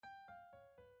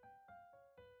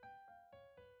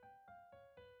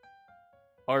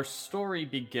Our story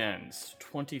begins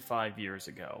 25 years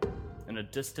ago, in a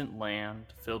distant land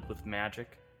filled with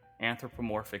magic,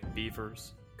 anthropomorphic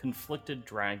beavers, conflicted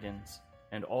dragons,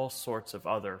 and all sorts of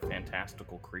other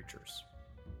fantastical creatures.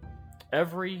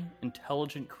 Every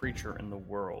intelligent creature in the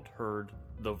world heard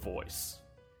the Voice,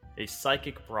 a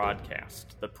psychic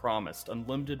broadcast that promised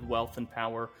unlimited wealth and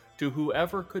power to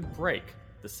whoever could break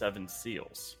the Seven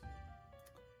Seals.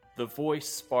 The Voice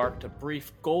sparked a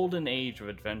brief golden age of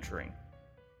adventuring,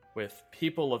 with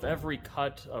people of every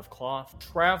cut of cloth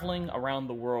traveling around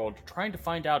the world trying to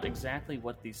find out exactly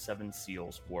what these Seven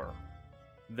Seals were.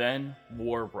 Then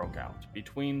war broke out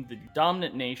between the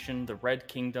dominant nation, the Red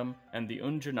Kingdom, and the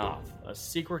Undjanath, a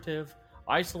secretive,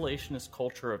 isolationist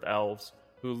culture of elves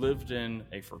who lived in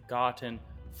a forgotten,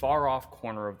 far-off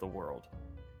corner of the world.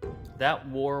 That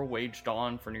war waged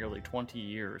on for nearly 20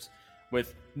 years,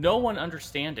 with no one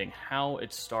understanding how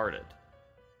it started,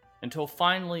 until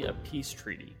finally a peace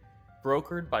treaty,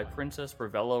 brokered by Princess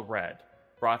Ravello Red,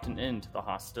 brought an end to the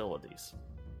hostilities.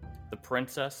 The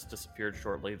princess disappeared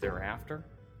shortly thereafter,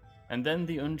 and then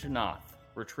the Undjanath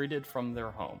retreated from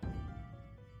their home,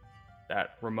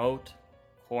 that remote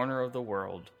corner of the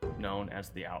world known as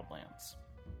the Outlands.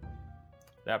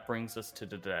 That brings us to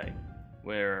today,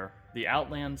 where the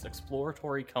Outlands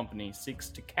Exploratory Company seeks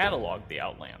to catalog the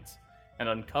Outlands and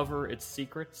uncover its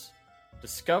secrets,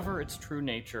 discover its true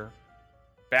nature,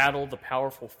 battle the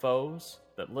powerful foes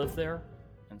that live there,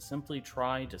 and simply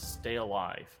try to stay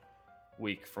alive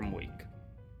week from week.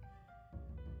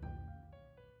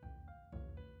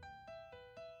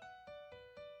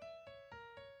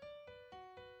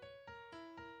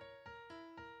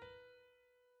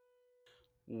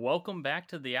 Welcome back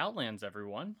to the Outlands,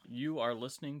 everyone. You are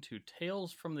listening to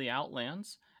Tales from the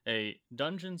Outlands, a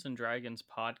Dungeons & Dragons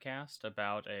podcast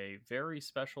about a very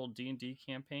special D&D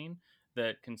campaign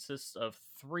that consists of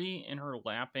 3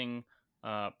 interlapping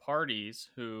parties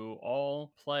who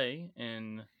all play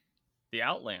in the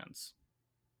Outlands.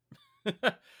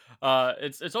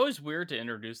 It's always weird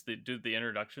to do the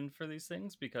introduction for these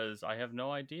things because I have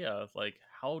no idea of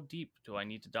how deep do I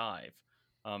need to dive.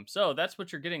 So that's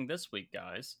what you're getting this week,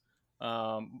 guys.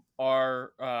 How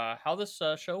this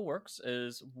show works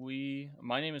is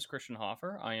my name is Christian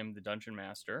Hoffer. I am the Dungeon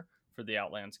Master for the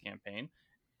Outlands campaign.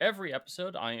 Every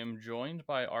episode, I am joined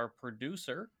by our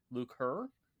producer, Luke Herr.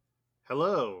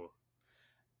 Hello.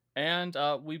 And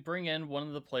we bring in one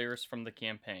of the players from the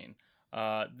campaign.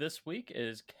 This week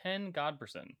is Ken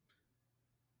Godberson.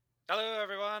 Hello,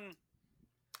 everyone.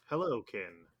 Hello,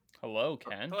 Ken. Hello,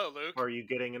 Ken. Hello, Luke. Are you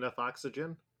getting enough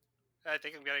oxygen? I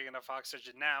think I'm getting enough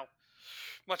oxygen now.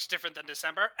 Much different than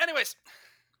December. Anyways.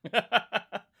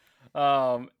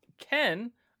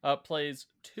 Ken plays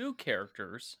 2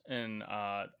 characters in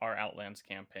our Outlands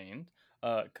campaign.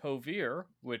 Kovir,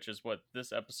 which is what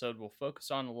this episode will focus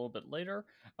on a little bit later,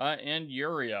 and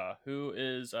Yuria, who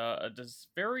is a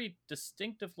very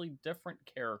distinctively different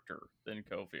character than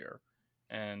Kovir.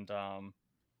 And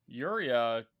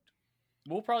Yuria,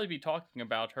 we'll probably be talking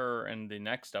about her in the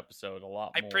next episode a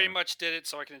lot more. I pretty much did it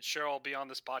so I can ensure I'll be on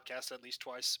this podcast at least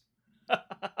twice.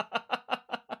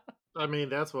 I mean,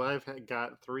 that's why I've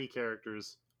got 3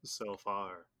 characters so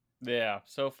far. Yeah,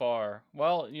 so far.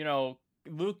 Well,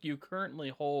 Luke, you currently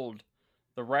hold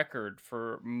the record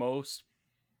for most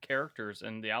characters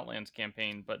in the Outlands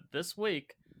campaign, but this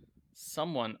week,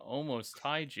 someone almost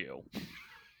tied you.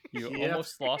 You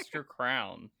almost lost your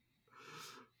crown.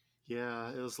 Yeah,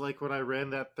 it was like when I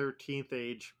ran that 13th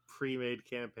Age pre-made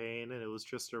campaign, and it was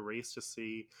just a race to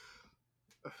see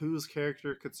whose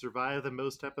character could survive the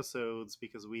most episodes,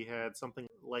 because we had something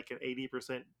like an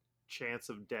 80% chance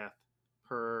of death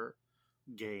per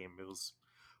game. It was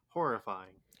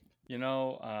horrifying.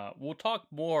 We'll talk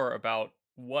more about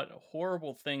what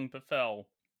horrible thing befell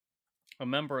a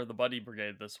member of the Buddy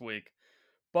Brigade this week.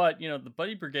 But, the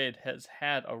Buddy Brigade has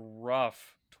had a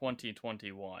rough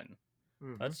 2021.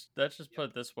 Mm-hmm. Let's just put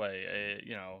it this way,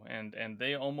 and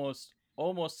they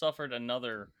almost suffered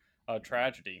another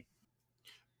tragedy.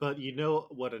 But you know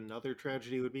what another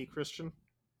tragedy would be, Christian?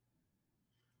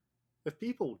 If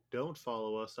people don't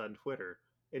follow us on Twitter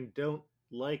and don't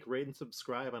like, rate, and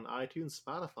subscribe on iTunes,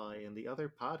 Spotify, and the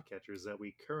other podcatchers that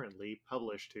we currently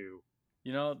publish to.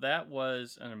 That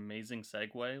was an amazing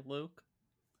segue, Luke.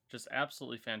 Just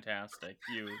absolutely fantastic.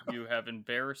 You have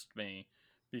embarrassed me,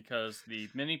 because the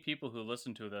many people who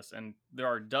listen to this, and there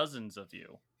are dozens of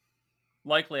you,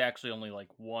 likely actually only like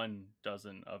 1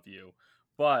 dozen of you,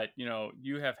 but,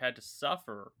 you have had to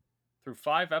suffer through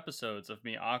 5 episodes of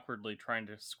me awkwardly trying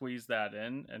to squeeze that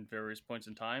in at various points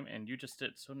in time, and you just did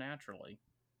it so naturally.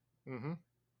 Mm-hmm.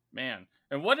 Man.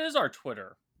 And what is our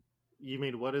Twitter? You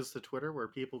mean what is the Twitter where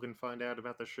people can find out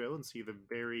about the show and see the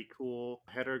very cool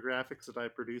header graphics that I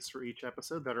produce for each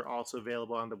episode that are also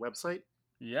available on the website?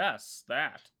 Yes,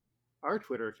 that. Our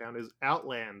Twitter account is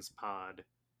OutlandsPod.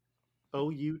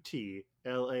 OutlandSPod.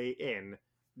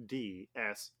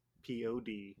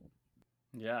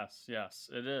 Yes, yes,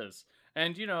 it is.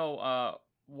 And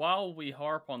while we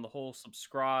harp on the whole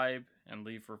subscribe and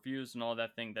leave reviews and all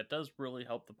that thing, that does really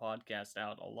help the podcast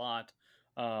out a lot,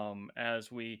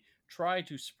 as we try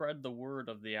to spread the word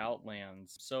of the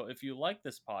Outlands. So if you like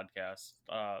this podcast,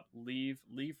 leave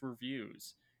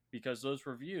reviews, because those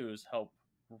reviews help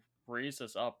raise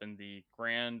us up in the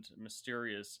grand,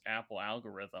 mysterious Apple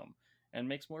algorithm and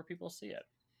makes more people see it.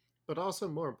 But also,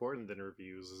 more important than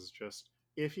reviews is just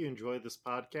if you enjoy this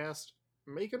podcast,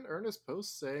 make an earnest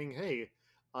post saying, "Hey,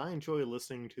 I enjoy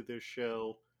listening to this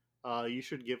show. You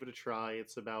should give it a try."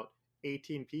 It's about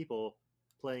 18 people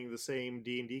playing the same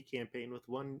D&D campaign with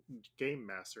one game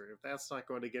master. If that's not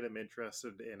going to get them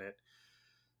interested in it,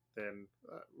 then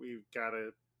we've got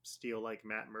to steal like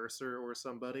Matt Mercer or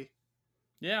somebody.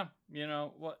 Yeah, you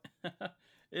know what?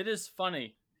 It is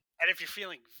funny. And if you're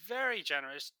feeling very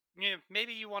generous,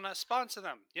 maybe you want to sponsor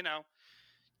them.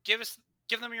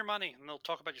 Give them your money, and they'll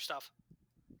talk about your stuff.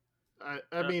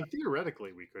 I mean,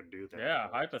 theoretically, we could do that. Yeah,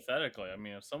 but hypothetically. I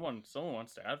mean, if someone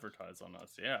wants to advertise on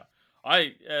us, yeah.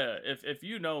 If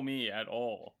you know me at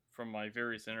all from my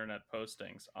various internet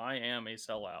postings, I am a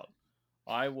sellout.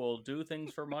 I will do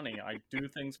things for money. I do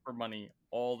things for money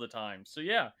all the time. So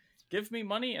yeah, give me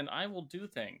money and I will do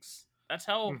things. That's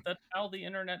how the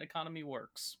internet economy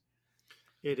works.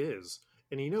 It is.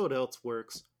 And you know what else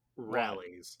works?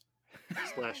 Rallies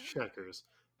 / Checkers.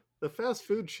 The fast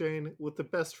food chain with the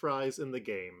best fries in the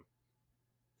game.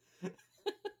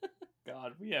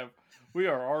 God, we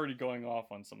are already going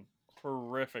off on some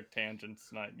horrific tangents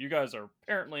tonight. You guys are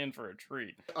apparently in for a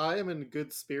treat. I am in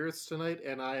good spirits tonight,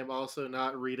 and I am also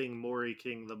not reading Mori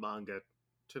King the manga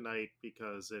tonight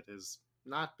because it has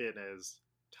not been as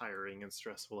tiring and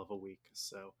stressful of a week.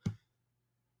 So,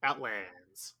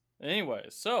 Outlands. Anyway,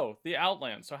 so the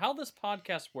Outlands. So how this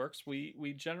podcast works,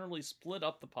 we generally split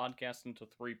up the podcast into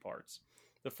 3 parts.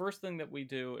 The first thing that we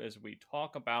do is we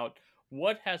talk about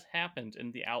what has happened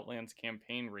in the Outlands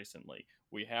campaign recently.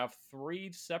 We have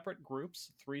 3 separate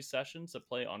groups, 3 sessions that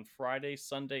play on Friday,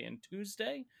 Sunday, and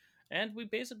Tuesday, and we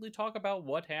basically talk about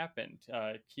what happened.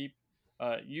 Keep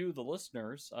you, the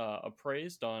listeners,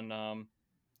 appraised on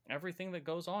everything that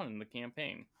goes on in the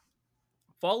campaign.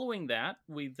 Following that,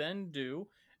 we then do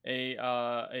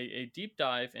a deep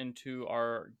dive into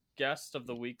our guest of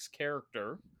the week's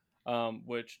character,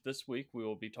 which this week we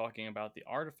will be talking about the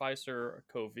Artificer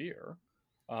Kovir.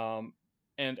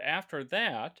 And after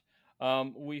that,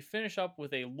 we finish up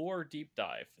with a lore deep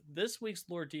dive. This week's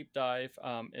lore deep dive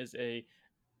is a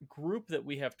group that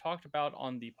we have talked about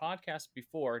on the podcast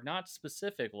before, not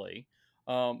specifically,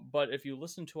 but if you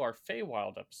listen to our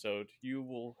Feywild episode, you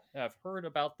will have heard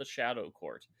about the Shadow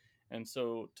Court. And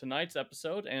so tonight's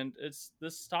episode, and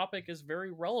this topic is very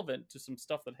relevant to some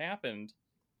stuff that happened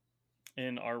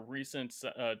in our recent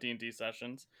D&D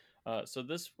sessions. So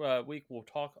this week we'll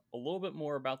talk a little bit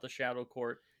more about the Shadow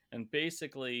Court and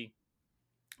basically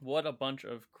what a bunch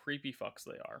of creepy fucks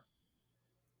they are.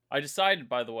 I decided,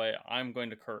 by the way, I'm going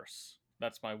to curse.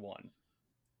 That's my 1.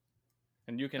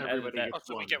 And you can edit that. Oh,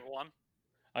 so we get 1?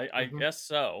 I guess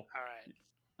so.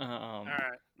 All right. All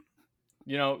right.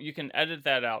 You can edit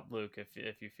that out, Luke,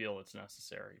 if you feel it's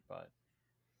necessary. But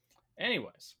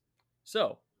anyways,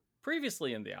 so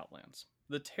previously in the Outlands,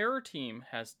 the Terror team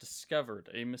has discovered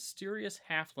a mysterious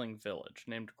halfling village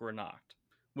named Grenacht,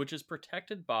 which is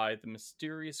protected by the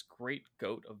mysterious Great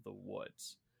Goat of the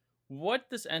Woods. What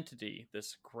this entity,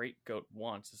 this Great Goat,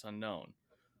 wants is unknown,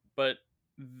 but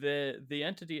the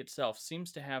entity itself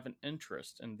seems to have an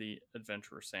interest in the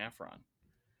adventurer Saffron.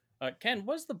 Ken,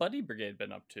 what's the Buddy Brigade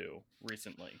been up to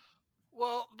recently?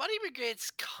 Well, Buddy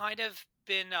Brigade's kind of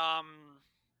been a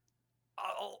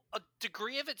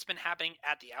degree of it's been happening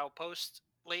at the outpost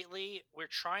lately. We're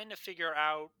trying to figure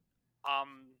out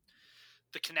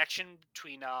the connection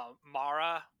between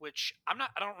Mara, which I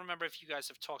don't remember if you guys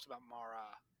have talked about Mara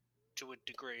to a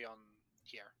degree on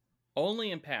here.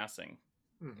 Only in passing.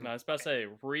 Mm-hmm. I was about to say,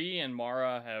 Ree and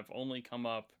Mara have only come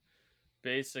up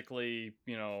basically,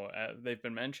 they've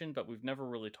been mentioned, but we've never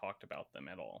really talked about them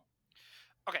at all.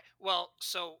 Okay, well,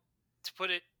 so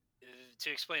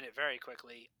to explain it very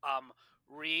quickly,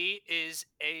 Ree is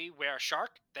a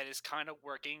were-shark that is kind of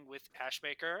working with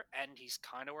Ashmaker, and he's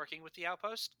kind of working with the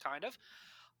outpost, kind of.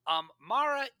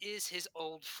 Mara is his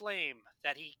old flame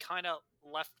that he kind of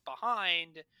left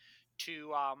behind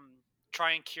to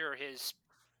try and cure his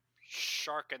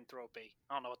sharkanthropy.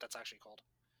 I don't know what that's actually called.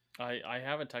 I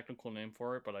have a technical name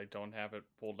for it, but I don't have it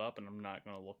pulled up, and I'm not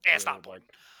going to look Yeah, it's through not it, like,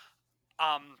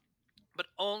 important. But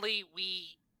only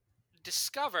we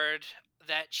discovered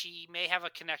that she may have a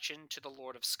connection to the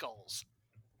Lord of Skulls.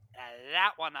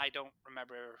 That one I don't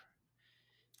remember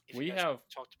if you we guys have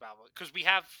talked about it, because we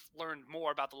have learned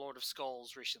more about the Lord of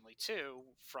Skulls recently too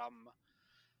from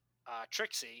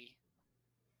Trixie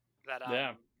that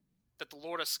yeah. that the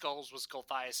Lord of Skulls was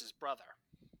Gulthias' brother.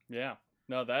 Yeah.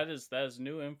 No, that is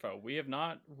new info. We have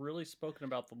not really spoken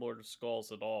about the Lord of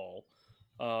Skulls at all.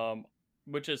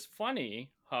 Which is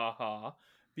funny, haha,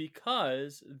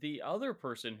 because the other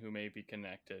person who may be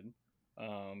connected,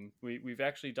 we've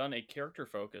actually done a character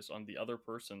focus on the other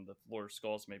person that the Lord of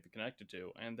Skulls may be connected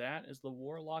to, and that is the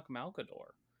Warlock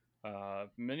Malkador.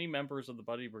 Many members of the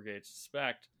Buddy Brigade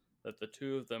suspect that the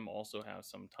two of them also have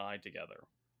some tie together.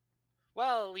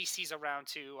 Well, at least he's around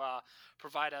to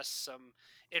provide us some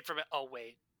information. Oh,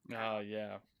 wait. Oh,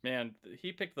 yeah. Man,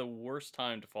 he picked the worst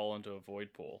time to fall into a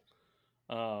void pool.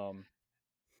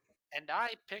 And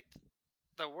I picked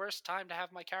the worst time to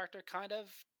have my character kind of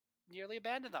nearly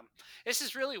abandon them. This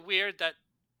is really weird that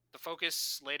the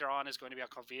focus later on is going to be on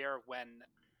Kovir when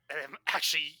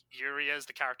actually Yuria is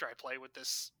the character I play with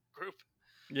this group.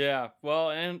 Yeah,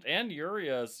 well, and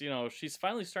Uria's, she's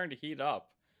finally starting to heat up.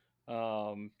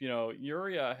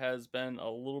 Yuria has been a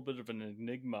little bit of an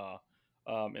enigma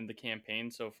in the campaign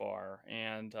so far,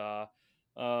 and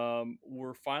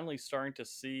we're finally starting to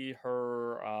see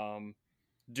her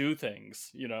do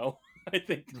things. I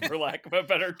think, for lack of a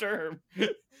better term,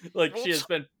 like she has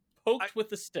been poked with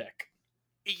a stick.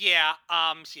 Yeah,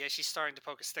 yeah, she's starting to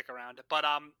poke a stick around, but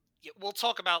yeah, we'll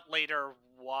talk about later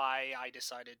why I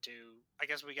decided to. I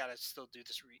guess we gotta still do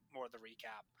this more of the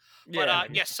recap.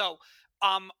 But yeah, so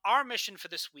our mission for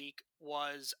this week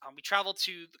was we traveled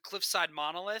to the Cliffside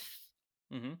Monolith.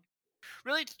 Mm-hmm.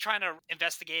 Really trying to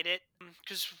investigate it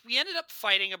because we ended up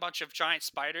fighting a bunch of giant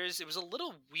spiders. It was a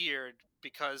little weird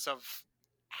because of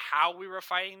how we were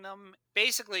fighting them.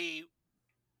 Basically,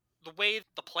 the way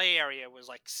the play area was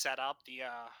like set up, the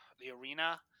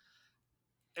arena,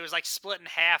 it was like split in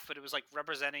half, but it was like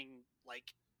representing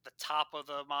like the top of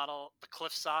the model, the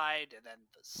cliffside, and then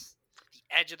the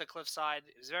edge of the cliffside.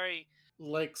 It was very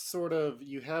like sort of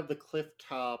you have the cliff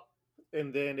top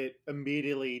and then it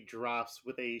immediately drops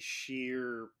with a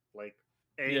sheer like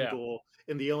angle,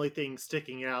 and the only thing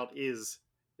sticking out is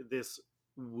this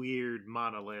weird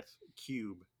monolith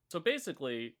cube. So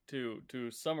basically,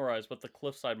 to summarize what the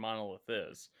Cliffside Monolith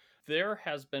is, there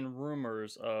has been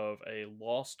rumors of a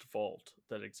lost vault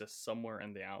that exists somewhere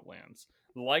in the Outlands,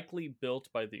 likely built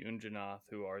by the Undjanath,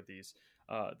 who are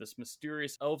this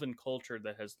mysterious elven culture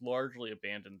that has largely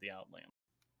abandoned the Outlands.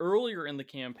 Earlier in the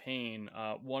campaign,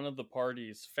 one of the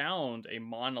parties found a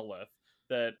monolith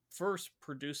that first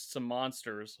produced some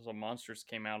monsters. Some monsters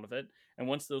came out of it, and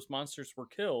once those monsters were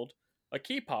killed, a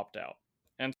key popped out.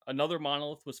 And another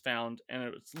monolith was found, and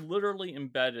it was literally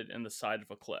embedded in the side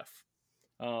of a cliff.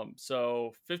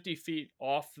 So 50 feet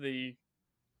off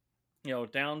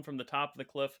down from the top of the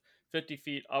cliff, 50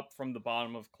 feet up from the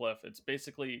bottom of the cliff. It's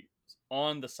basically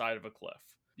on the side of a cliff.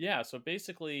 Yeah, so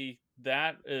basically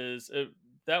that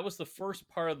was the first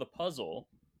part of the puzzle,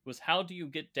 was how do you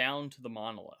get down to the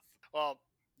monolith? Well,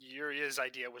 Yuria's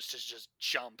idea was to just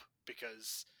jump,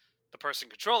 because the person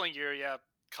controlling Yuria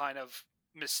kind of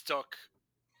mistook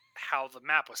how the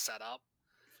map was set up.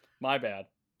 My bad.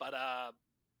 But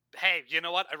hey, you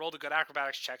know what? I rolled a good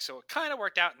acrobatics check, so it kind of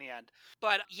worked out in the end.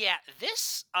 But yeah,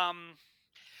 this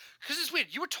because it's weird.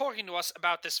 You were talking to us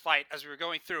about this fight as we were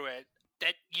going through it,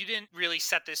 that you didn't really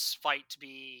set this fight to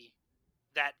be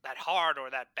that hard or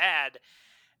that bad.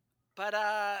 But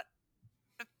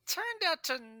it turned out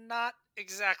to not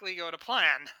exactly go to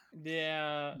plan.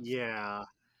 Yeah.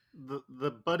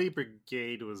 The Buddy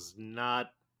Brigade was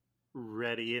not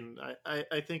ready, and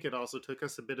I think it also took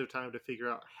us a bit of time to figure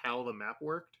out how the map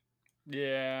worked.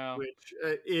 Yeah. Which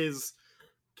is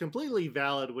completely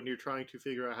valid when you're trying to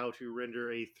figure out how to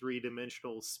render a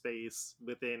three-dimensional space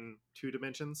within 2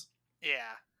 dimensions.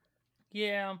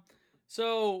 Yeah.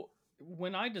 So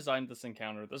when I designed this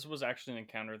encounter, this was actually an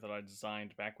encounter that I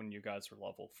designed back when you guys were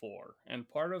level 4. And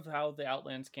part of how the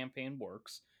Outlands campaign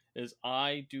works is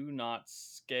I do not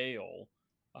scale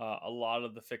a lot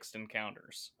of the fixed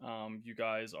encounters. You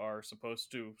guys are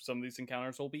supposed to, some of these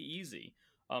encounters will be easy.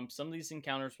 Some of these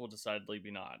encounters will decidedly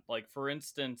be not. Like, for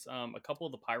instance, a couple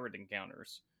of the pirate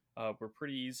encounters were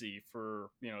pretty easy for,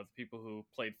 the people who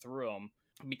played through them,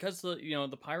 because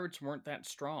the pirates weren't that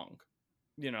strong.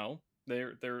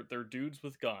 They're dudes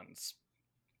with guns.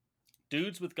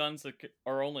 Dudes with guns that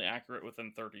are only accurate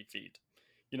within 30 feet.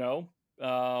 you know?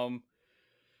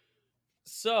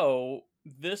 So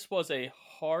this was a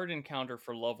hard encounter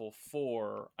for level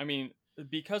 4. I mean,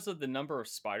 because of the number of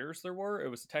spiders there were, it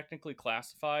was technically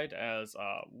classified as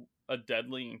a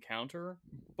deadly encounter,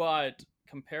 but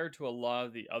compared to a lot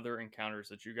of the other encounters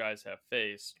that you guys have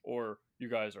faced or you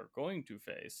guys are going to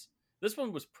face, this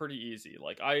one was pretty easy.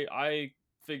 Like I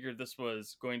figured this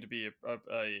was going to be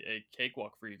a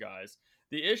cakewalk for you guys.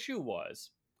 The issue was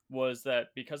that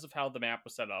because of how the map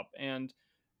was set up, and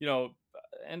you know,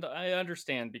 and I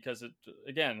understand because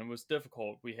it was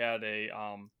difficult. We had a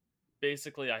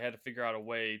basically I had to figure out a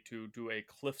way to do a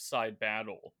cliffside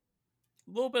battle.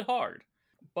 A little bit hard,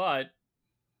 but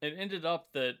it ended up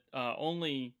that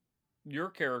only your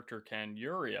character Ken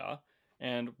Yuria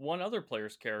and one other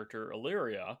player's character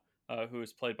Illyria, who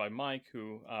is played by Mike,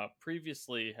 who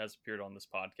previously has appeared on this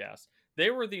podcast. They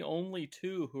were the only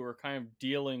two who were kind of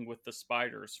dealing with the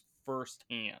spiders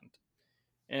firsthand.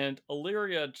 And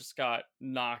Illyria just got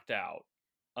knocked out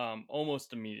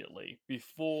almost immediately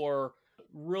before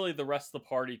really the rest of the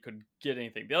party could get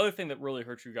anything. The other thing that really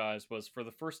hurt you guys was for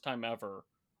the first time ever,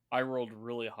 I rolled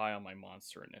really high on my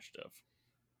monster initiative.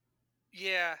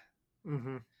 Yeah.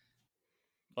 Mm-hmm.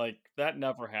 Like, that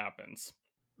never happens.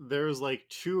 There was like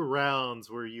 2 rounds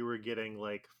where you were getting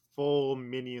like full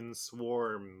minion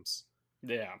swarms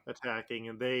attacking,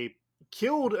 and they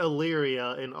killed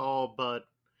Illyria in all but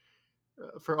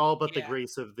for all but the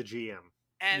grace of the GM.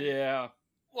 And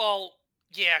well,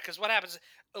 yeah, because what happens?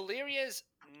 Illyria's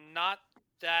not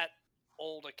that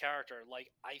old a character.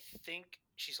 Like, I think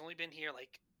she's only been here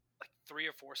like 3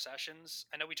 or 4 sessions.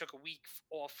 I know we took a week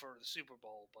off for the Super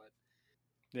Bowl, but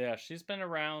yeah, she's been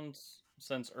around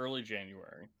since early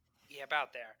January. Yeah,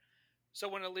 about there. So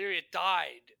when Illyria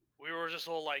died, we were just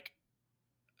all like,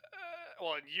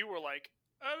 well, and you were like,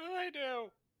 "What did I do?"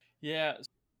 Yeah.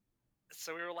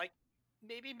 So we were like,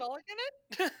 maybe mulligan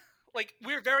it. Like,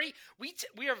 we are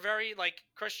very like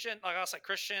Christian. Like I was like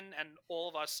Christian, and all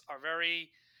of us are very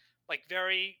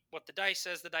what the dice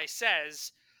says. The dice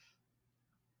says.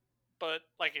 But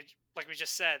like we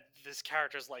just said, this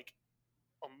character's like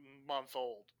a month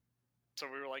old, so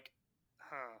we were like,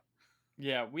 huh.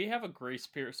 Yeah, we have a grace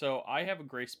period. So I have a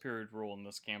grace period rule in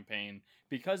this campaign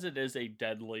because it is a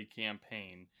deadly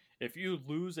campaign. If you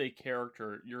lose a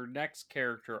character, your next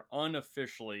character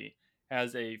unofficially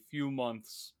has a few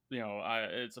months.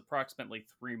 It's approximately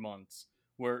 3 months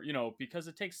where because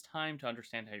it takes time to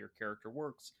understand how your character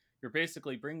works. You're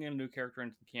basically bringing a new character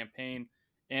into the campaign,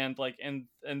 and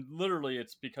literally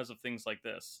it's because of things like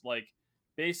this. Like,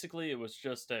 basically, it was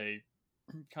just a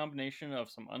combination of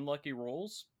some unlucky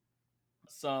rolls,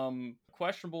 some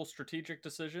questionable strategic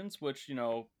decisions, which,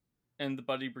 in the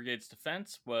Buddy Brigade's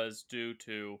defense was due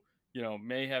to,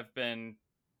 may have been,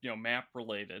 map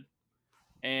related.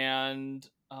 And,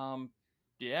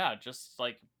 just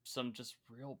like some just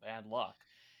real bad luck.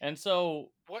 And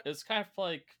so it's kind of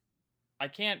like, I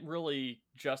can't really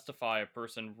justify a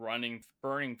person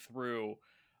burning through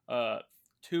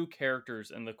 2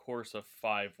 characters in the course of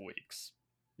 5 weeks.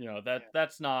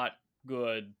 That's not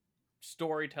good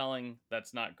storytelling.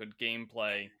 That's not good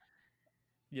gameplay.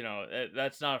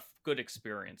 That's not a good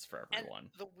experience for everyone.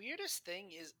 And the weirdest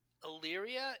thing is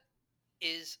Illyria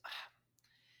is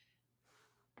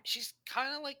she's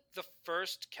kind of like the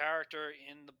first character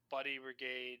in the Buddy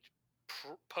Brigade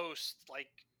post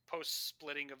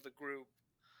splitting of the group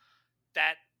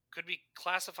that could be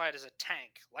classified as a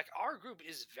tank. Like, our group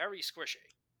is very squishy.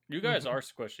 You guys are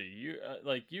squishy.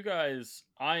 You guys,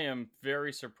 I am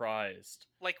very surprised.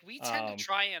 Like, we tend to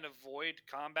try and avoid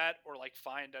combat or like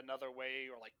find another way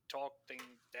or like talk things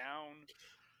down.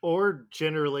 Or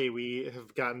generally we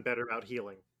have gotten better about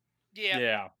healing.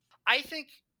 Yeah. I think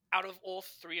out of all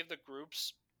 3 of the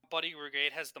groups, Buddy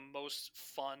Brigade has the most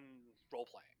fun role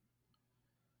playing.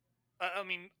 I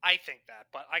mean, I think that,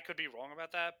 but I could be wrong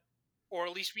about that. Or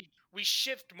at least we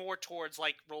shift more towards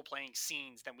like role playing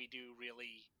scenes than we do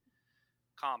really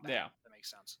combat. Yeah, that makes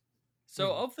sense.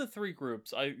 So of the 3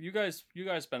 groups, you guys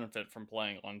benefit from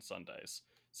playing on Sundays.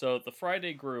 So the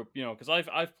Friday group, because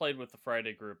I've played with the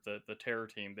Friday group, the Terror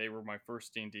Team. They were my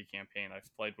first D&D campaign.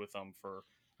 I've played with them for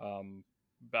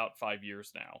about 5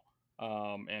 years now,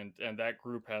 and that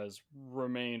group has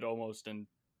remained almost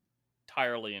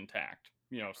entirely intact,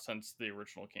 since the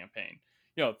original campaign.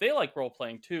 They like role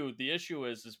playing too. The issue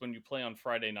is when you play on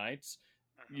Friday nights,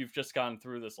 you've just gone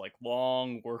through this like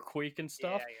long work week and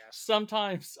stuff. Yeah, yes.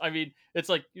 Sometimes, I mean, it's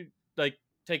like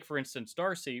take for instance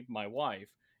Darcy, my wife.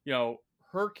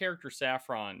 Her character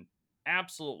Saffron,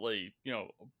 absolutely,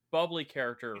 bubbly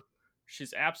character.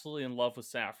 She's absolutely in love with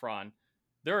Saffron.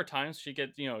 there are times she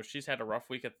gets, she's had a rough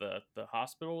week at the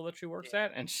hospital that she works Yeah.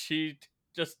 at, and she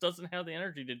just doesn't have the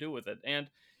energy to do with it. And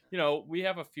we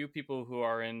have a few people who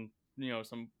are in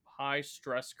some high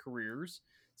stress careers,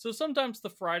 so sometimes the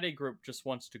Friday group just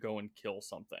wants to go and kill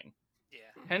something.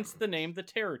 Yeah. Hence the name, the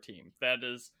Terror Team. That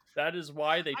is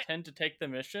why they I, tend to take the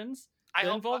missions I that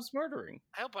hope involves murdering.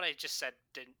 I hope what I just said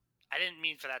I didn't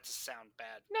mean for that to sound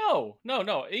bad. No, no,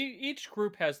 no. Each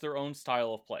group has their own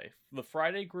style of play. The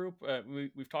Friday group,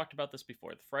 we've talked about this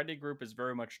before. The Friday group is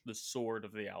very much the sword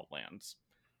of the Outlands.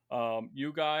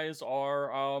 You guys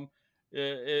are,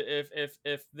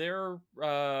 if they're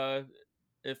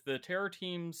if the Terror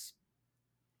Team's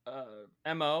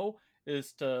MO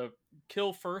is to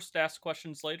kill first, ask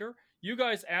questions later. You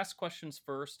guys ask questions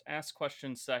first, ask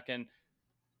questions second,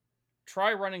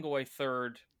 try running away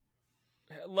third.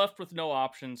 Left with no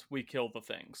options, we kill the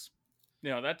things.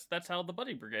 That's how the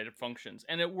Buddy Brigade functions,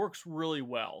 and it works really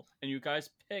well. And you guys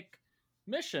pick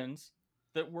missions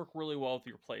that work really well with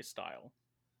your play style.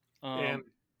 And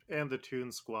the Toon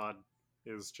Squad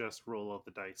is just roll of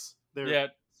the dice. They're Yeah,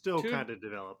 still kind of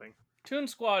developing. Toon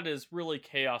Squad is really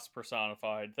chaos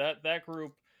personified. That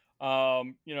group,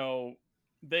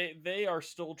 they are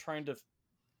still trying to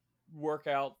work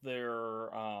out their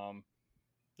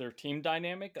team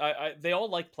dynamic. They all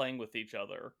like playing with each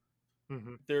other.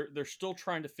 Mm-hmm. They're still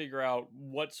trying to figure out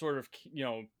what sort of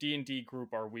D&D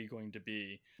group are we going to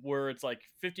be, where it's like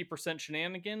 50%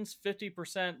 shenanigans,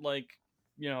 50% like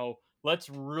let's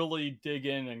really dig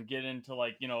in and get into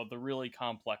like the really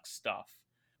complex stuff.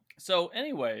 So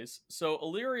anyways,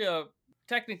 Illyria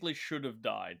technically should have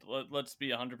died. Let's be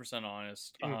 100%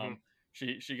 honest. Mm-hmm.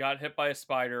 She got hit by a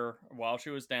spider while she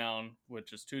was down,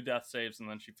 which is 2 death saves, and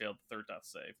then she failed the 3rd death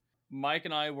save. Mike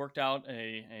and I worked out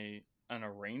an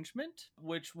arrangement,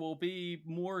 which will be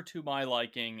more to my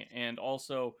liking, and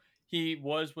also he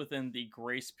was within the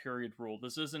grace period rule.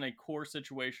 This isn't a core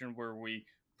situation where we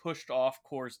pushed off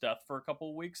Core's death for a couple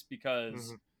of weeks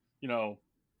because,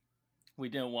 we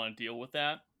didn't want to deal with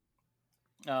that.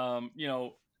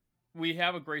 We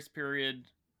have a grace period.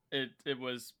 It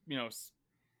was,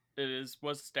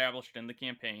 was established in the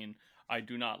campaign. I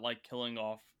do not like killing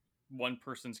off one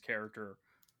person's character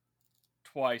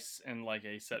twice in like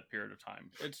a set period of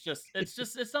time.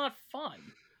 It's not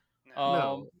fun.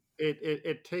 No,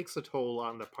 it takes a toll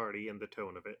on the party and the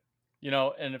tone of it.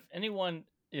 And if anyone,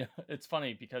 it's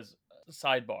funny because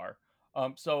sidebar.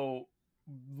 So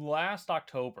last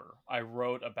October, I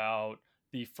wrote about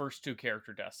the first 2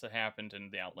 character deaths that happened in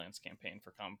the Outlands campaign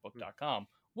for comicbook.com,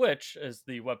 which is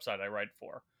the website I write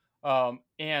for.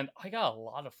 And I got a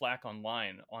lot of flack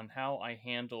online on how I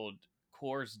handled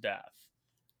Core's death.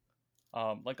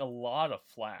 Like a lot of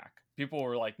flack. People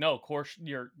were like, "No, Core,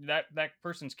 that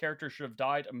person's character should have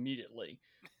died immediately,"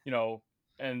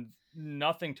 and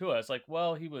nothing to us. Like,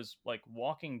 well, he was like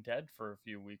walking dead for a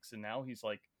few weeks, and now he's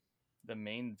like the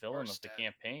main villain of the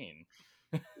campaign.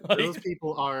 Like, those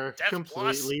people are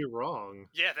completely wrong.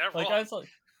 Yeah, they're like, wrong.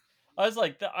 I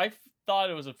thought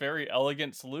it was a very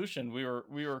elegant solution. We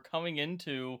were going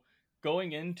into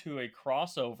a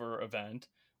crossover event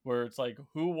where it's like,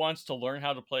 who wants to learn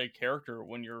how to play a character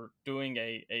when you're doing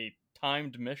a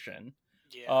timed mission?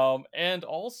 Yeah. And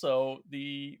also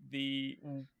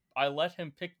I let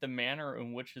him pick the manner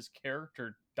in which his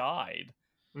character died.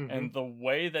 Mm-hmm. And the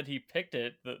way that he picked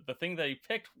it, the thing that he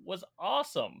picked was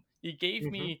awesome. He gave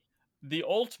me the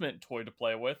ultimate toy to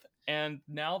play with, and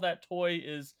now that toy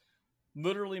is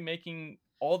literally making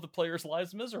all the players'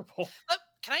 lives miserable.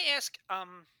 Can I ask,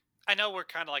 I know we're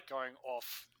kind of like going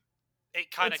off,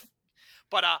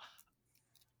 but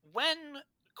when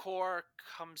Core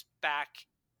comes back,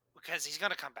 because he's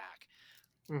going to come back,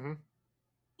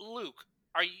 Luke,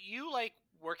 are you like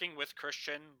working with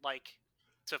Christian, like,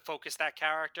 to focus that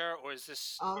character, or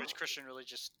is Christian really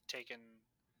just taking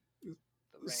the reign?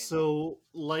 So,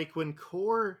 like, when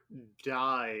Core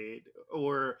died,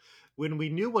 or when we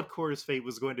knew what Core's fate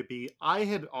was going to be, I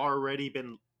had already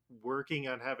been working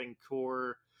on having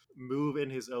Core move in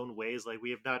his own ways. Like, we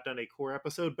have not done a Core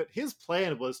episode, but his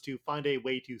plan was to find a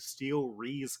way to steal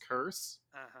Rhee's curse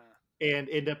and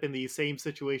end up in the same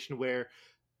situation where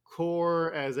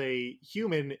Core as a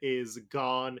human is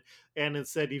gone, and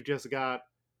instead you've just got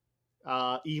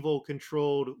evil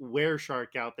controlled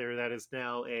wereshark out there that is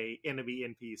now a enemy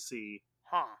NPC.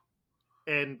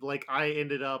 And like, I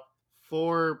ended up,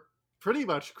 for pretty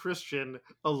much Christian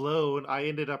alone, I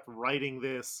ended up writing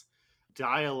this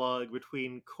dialogue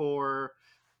between Core,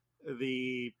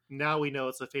 now we know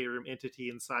it's a Fate Room entity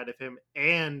inside of him,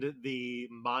 and the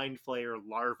Mind Flayer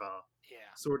larva.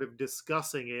 Sort of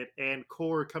discussing it, and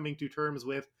Core coming to terms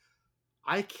with,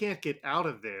 I can't get out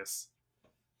of this.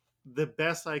 the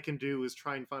best I can do is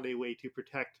try and find a way to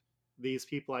protect these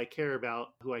people I care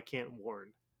about who I can't warn.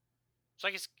 So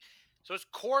I guess so. Is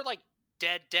Core like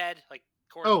dead? Like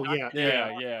Core's Oh not yeah, dead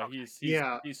yeah, Yeah, anymore? Okay.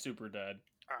 yeah. he's super dead.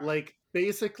 All right. Like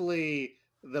basically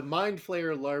the Mind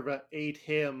Flayer larva ate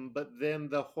him, but then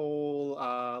the whole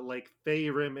like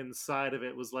Faerun inside of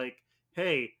it was like,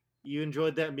 hey, you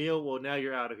enjoyed that meal? Well, now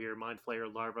you're out of here, Mind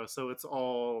Flayer larva. So it's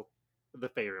all the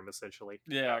Faerun essentially.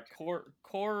 Yeah, Okay.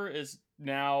 Core is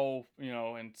now,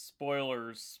 and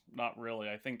spoilers, not really.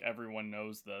 I think everyone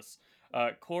knows this.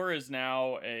 Core is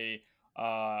now a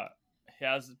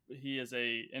he is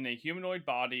a in a humanoid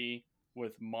body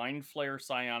with Mind Flare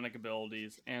psionic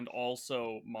abilities and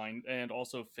also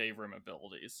Favrim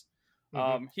abilities.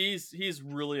 Hmm. He's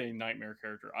really a nightmare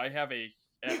character. I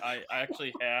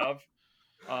actually have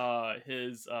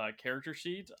his character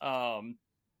sheet.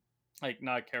 Like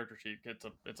not a character sheet,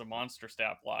 it's a monster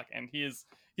stat block, and he's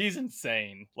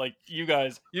insane. Like you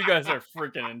guys are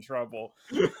freaking in trouble.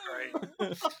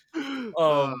 Right.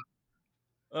 uh,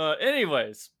 um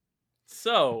Anyways,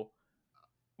 so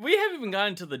we haven't even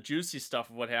gotten to the juicy stuff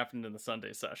of what happened in the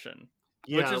Sunday session,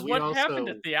 which yeah, is we what happened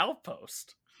also at the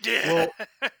outpost. Yeah.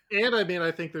 well, and I mean, I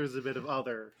think there's a bit of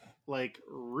other like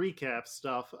recap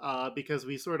stuff because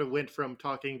we sort of went from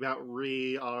talking about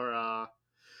our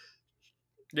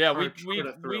Yeah, our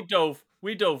Chota throat.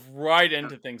 we dove right Yeah,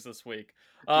 into things this week.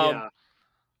 yeah.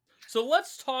 So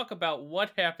let's talk about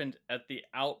what happened at the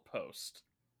outpost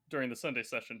during the Sunday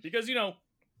session, because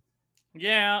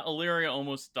yeah, Illyria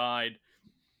almost died.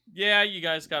 Yeah, you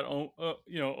guys got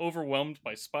overwhelmed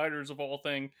by spiders of all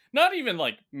things. Not even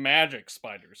like magic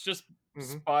spiders, just Hmm.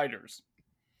 spiders.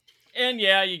 And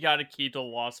yeah, you got a key to the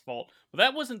Lost Vault, but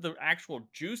that wasn't the actual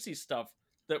juicy stuff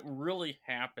that really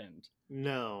happened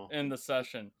No, in the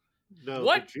session. no, the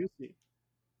What? juicy.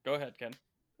 Go ahead, Ken.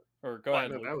 Or go What?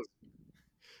 ahead, No, that Luke. was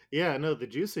yeah. No, the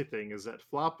juicy thing is that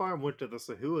Floparm went to the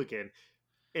Sahuagin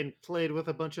and played with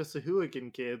a bunch of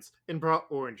Sahuagin kids and brought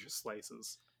orange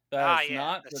slices. That Ah, is yeah,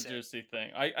 not the that's it. juicy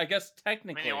thing. I guess I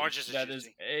mean, the technically oranges are that is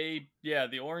juicy.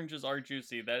 the oranges are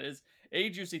juicy. That is a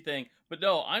juicy thing. But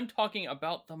no, I'm talking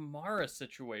about the Mara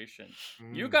situation.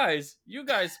 You Mm.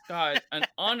 guys got an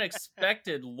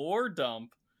unexpected lore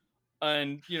dump,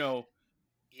 and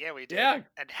Yeah, we did. yeah,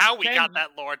 And how we got Ken,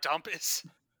 that lore dump is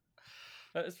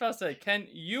I was about to say, Ken,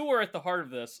 you were at the heart of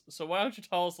this, so why don't you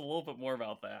tell us a little bit more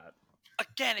about that?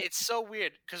 again, it's so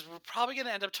weird because we're probably going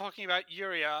to end up talking about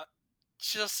Yuria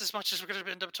just as much as we're going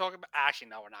to end up talking about. Actually,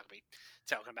 no, we're not going to be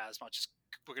talking about as much as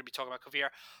we're going to be talking about Kuvir.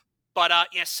 But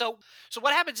yeah, so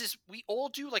what happens is we all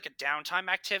do like a downtime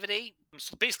activity.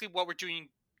 So basically, what we're doing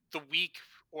the week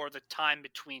or the time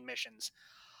between missions,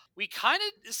 we kind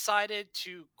of decided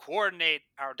to coordinate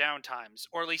our downtimes,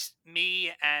 or at least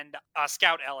me and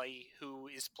Scout Ellie, who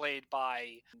is played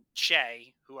by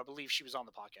Shay, who I believe she was on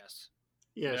the podcast.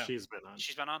 Yeah, Yeah. she's been on.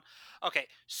 She's been on. Okay,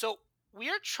 so we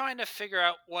are trying to figure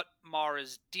out what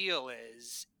Mara's deal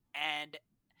is, and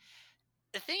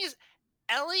the thing is,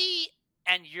 Ellie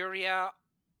and Yuria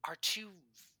are two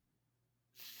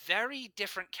very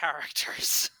different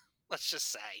characters. Let's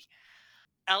just say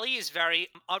Ellie is very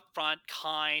upfront,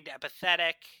 kind,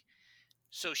 empathetic.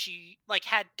 So she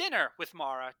had dinner with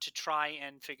Mara to try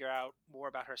and figure out more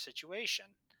about her situation.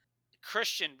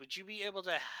 Christian, would you be able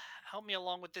to help me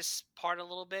along with this part a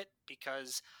little bit?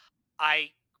 Because I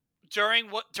during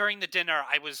the dinner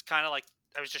I was kind of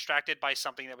I was distracted by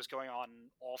something that was going on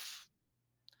off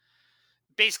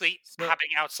basically So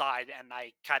happening outside, and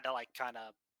I kind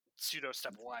of pseudo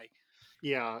step away.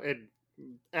 Yeah, and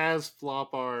as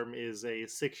Floparm is a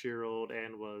 6-year-old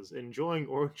and was enjoying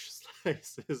orange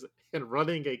slices and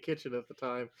running a kitchen at the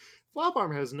time,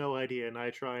 Floparm has no idea, and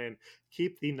I try and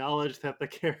keep the knowledge that the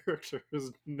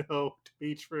characters know to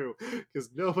be true because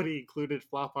nobody included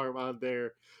Floparm on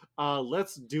there.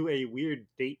 Let's do a weird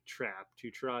date trap to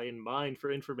try and mine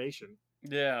for information.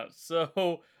 yeah,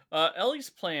 so Ellie's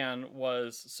plan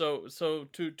was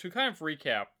to kind of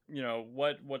recap,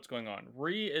 what's going on.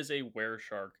 Ree is a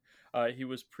wereshark. He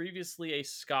was previously a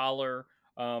scholar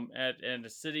at a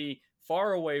city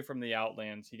far away from the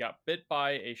Outlands. He got bit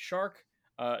by a shark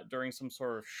during some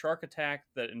sort of shark attack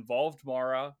that involved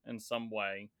Mara in some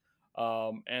way.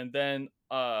 And then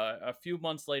a few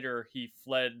months later, he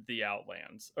fled the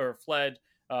Outlands, or fled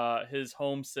his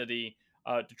home city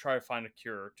to try to find a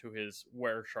cure to his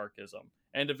weresharkism,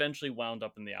 and eventually wound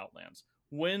up in the Outlands.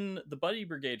 When the Buddy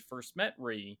Brigade first met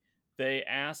Ree, they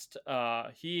asked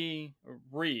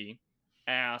Ree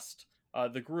asked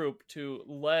the group to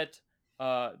let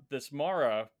this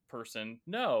Mara person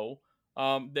know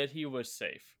that he was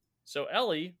safe. So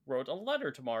Ellie wrote a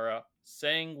letter to Mara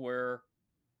saying where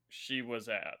she was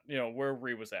at, where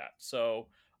Ree was at. So,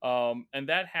 and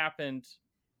that happened,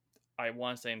 I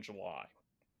want to say, in July.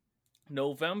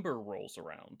 November rolls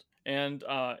around, and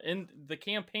in the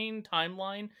campaign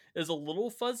timeline is a little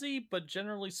fuzzy, but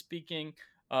generally speaking,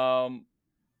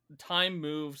 time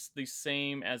moves the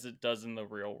same as it does in the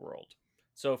real world.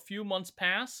 So a few months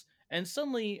pass, and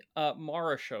suddenly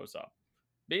Mara shows up,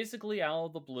 basically out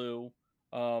of the blue.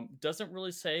 Doesn't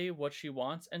really say what she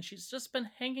wants, and she's just been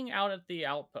hanging out at the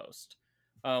outpost,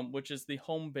 which is the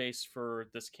home base for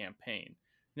this campaign.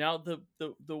 Now, the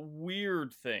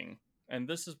weird thing, and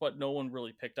this is what no one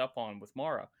really picked up on with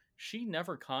Mara, she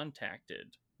never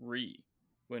contacted Ree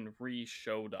when Ree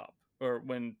showed up, or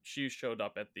when she showed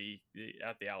up at the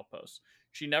outpost.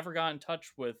 She never got in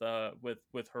touch with her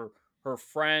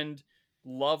friend,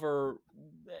 lover.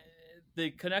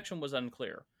 The connection was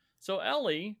unclear. So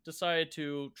Ellie decided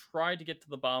to try to get to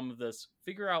the bottom of this,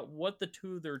 figure out what the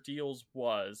two of their deals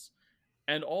was,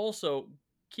 and also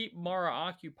keep Mara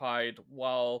occupied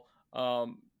while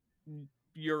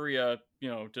Yuria,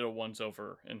 did a once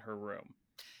over in her room.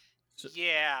 So,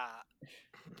 yeah,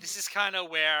 this is kind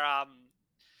of where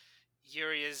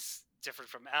Yuria's different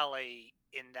from Ellie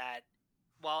in that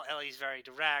while Ellie's very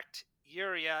direct,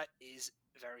 Yuria is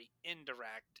very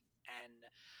indirect, and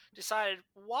decided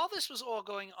while this was all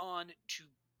going on to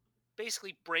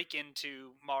basically break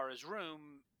into Mara's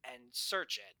room and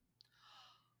search it.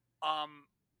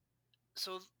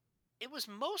 So it was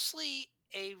mostly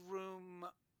a room,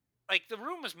 like the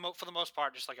room was for the most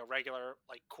part just like a regular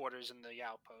like quarters in the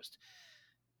outpost,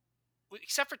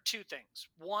 except for two things.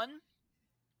 One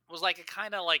was like a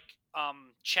kind of like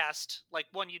chest, like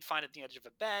one you'd find at the edge of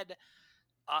a bed,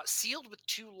 sealed with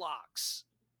two locks,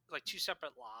 like two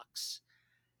separate locks.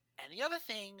 And the other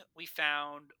thing we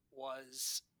found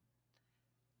was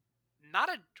not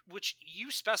a, which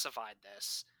you specified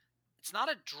this, it's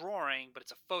not a drawing, but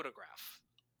it's a photograph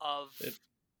of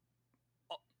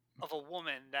a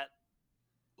woman that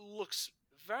looks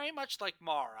very much like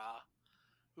Mara,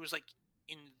 who's like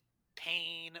in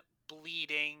pain,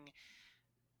 bleeding,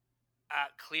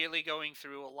 clearly going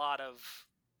through a lot of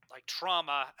like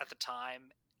trauma at the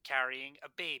time, carrying a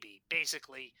baby.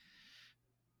 Basically,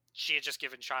 she had just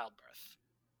given childbirth.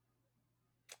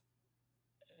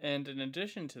 And in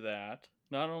addition to that,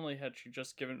 not only did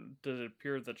it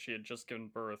appear that she had just given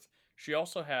birth, she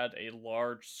also had a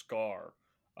large scar,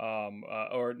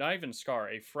 or not even scar,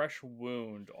 a fresh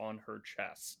wound on her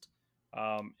chest.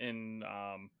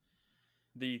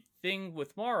 The thing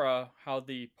with Mara, how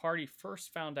the party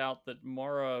first found out that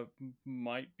Mara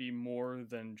might be more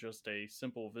than just a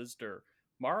simple visitor,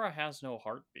 Mara has no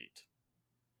heartbeat.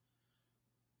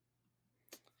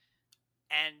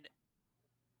 And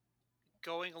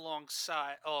going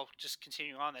alongside, just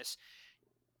continuing on this,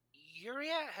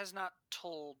 Yuria has not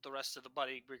told the rest of the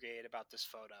Buddy Brigade about this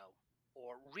photo,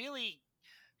 or really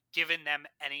given them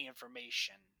any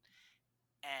information.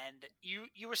 And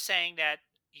you were saying that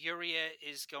Yuria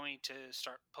is going to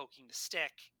start poking the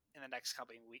stick in the next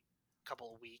couple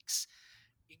of weeks.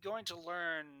 You're going to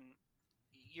learn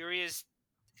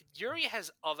Yuria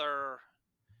has other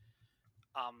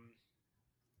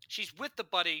she's with the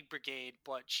Buddy Brigade,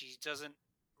 but she doesn't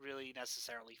really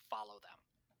necessarily follow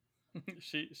them.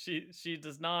 She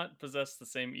does not possess the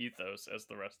same ethos as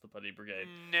the rest of the Buddy Brigade.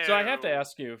 No. So I have to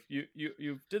ask you,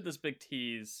 you did this big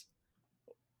tease.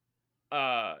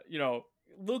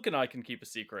 Luke and I can keep a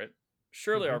secret.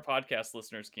 Surely our podcast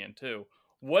listeners can too.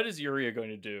 What is Yuria going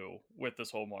to do with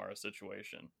this whole Mara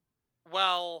situation?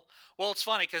 Well, it's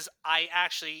funny because I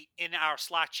actually, in our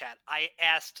Slack chat, I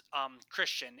asked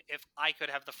Christian if I could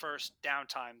have the first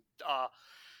downtime,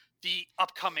 the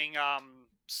upcoming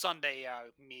Sunday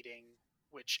meeting,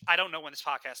 which I don't know when this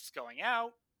podcast is going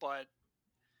out, but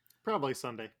probably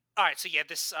Sunday. All right, so yeah,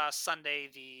 this Sunday,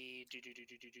 the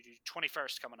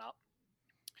 21st coming up.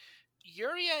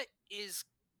 Yuria's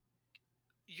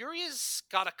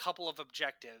got a couple of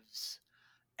objectives,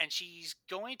 and she's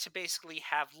going to basically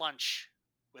have lunch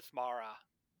with Mara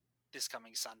this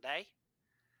coming Sunday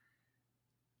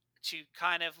to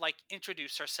kind of like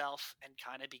introduce herself and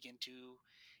kind of begin to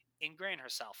ingrain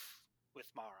herself with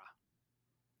Mara.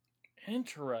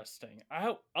 Interesting.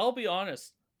 I'll be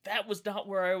honest, that was not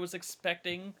where I was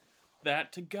expecting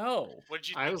that to go. What did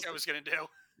you think I was going to do?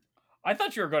 I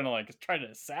thought you were going to like try to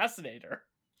assassinate her.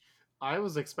 I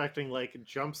was expecting like a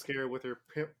jump scare with her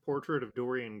portrait of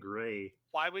Dorian Gray.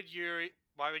 Why would Yuria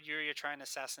try and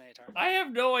assassinate her? I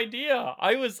have no idea.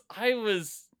 I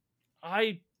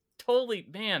totally,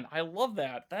 man, I love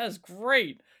that. That is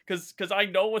great. Because I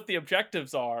know what the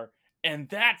objectives are, and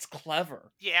that's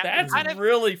clever. Yeah. That's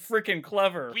really freaking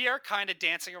clever. We are kind of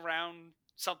dancing around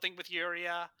something with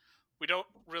Yuria.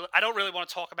 I don't really want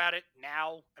to talk about it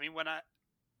now. I mean,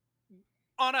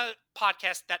 on a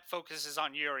podcast that focuses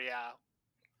on Yuria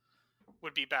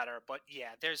would be better. But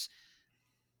yeah,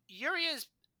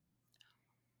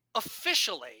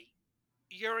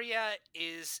 Yuria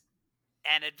is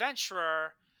an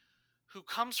adventurer who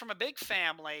comes from a big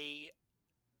family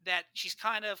that she's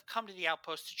kind of come to the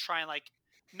outpost to try and like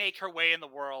make her way in the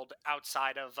world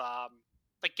outside of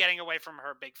like getting away from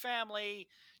her big family,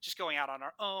 just going out on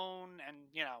her own and,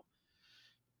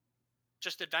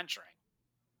 just adventuring.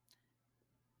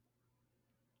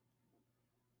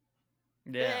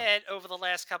 Yeah. But over the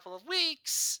last couple of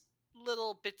weeks,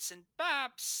 little bits and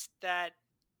bops that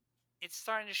it's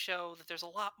starting to show that there's a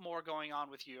lot more going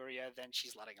on with Yuria than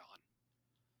she's letting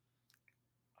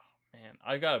on. Man,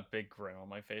 I got a big grin on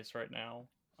my face right now.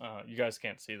 You guys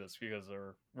can't see this because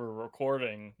we're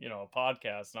recording, a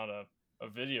podcast, not a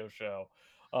video show.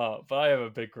 But I have a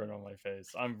big grin on my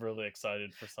face. I'm really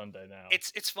excited for Sunday now.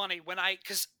 It's funny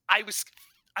because I was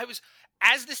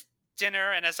as this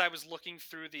dinner and as I was looking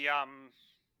through the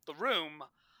room,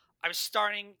 I was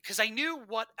starting because I knew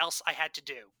what else I had to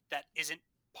do that isn't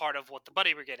part of what the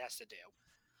Buddy Brigade has to do,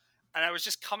 and I was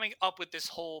just coming up with this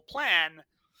whole plan,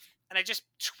 and I just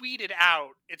tweeted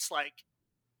out, it's like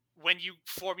when you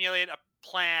formulate a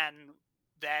plan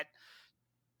that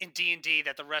in D&D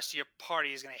that the rest of your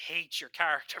party is going to hate your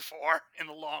character for in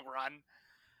the long run.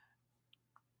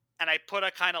 And I put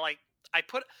a kind of like I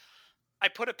put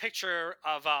a picture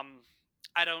of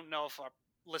I don't know if our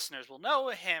listeners will know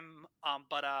him,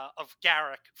 but of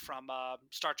Garrick from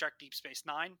Star Trek Deep Space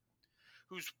Nine,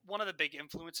 who's one of the big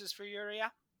influences for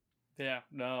Yuria. Yeah,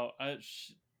 no,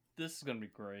 this is gonna be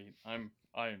great. I'm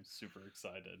super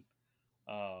excited.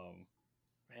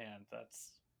 Man,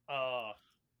 that's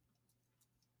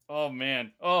oh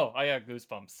man, I got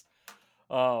goosebumps.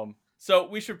 So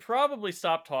we should probably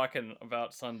stop talking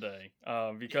about Sunday,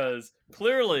 because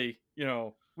clearly,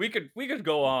 we could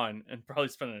go on and probably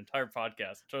spend an entire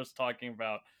podcast just talking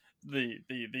about the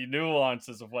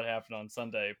nuances of what happened on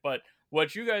Sunday. But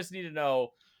what you guys need to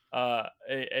know, a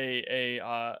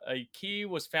key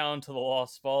was found to the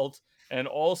Lost Vault, and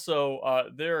also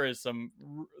there is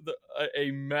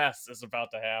a mess is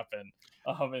about to happen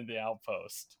in the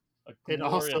outpost. And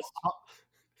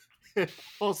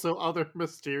also other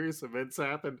mysterious events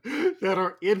happened that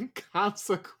are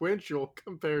inconsequential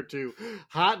compared to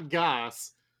hot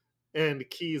goss and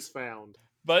keys found.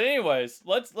 But anyways,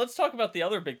 let's talk about the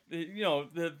other big.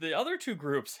 The other two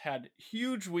groups had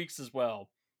huge weeks as well.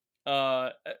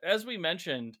 As we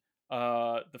mentioned,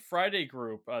 the Friday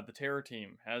group, the Terror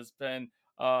Team, has been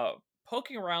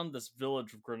poking around this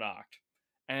village of Grenache,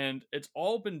 and it's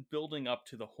all been building up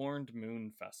to the Horned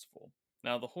Moon Festival.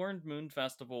 Now, the Horned Moon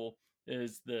Festival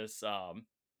is this, they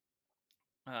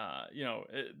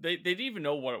didn't even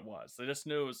know what it was. They just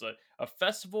knew it was a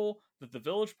festival that the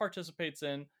village participates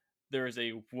in. There is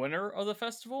a winner of the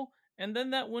festival, and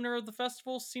then that winner of the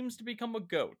festival seems to become a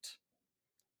goat.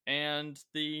 And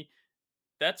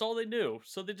that's all they knew.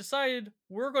 So they decided,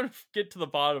 we're going to get to the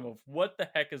bottom of what the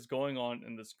heck is going on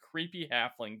in this creepy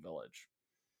halfling village.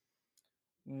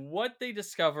 What they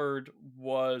discovered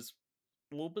was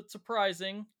a little bit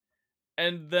surprising,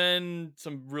 and then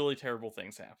some really terrible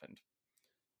things happened.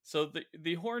 So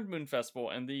the Horned Moon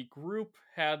Festival, and the group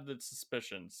had the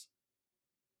suspicions.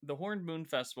 The Horned Moon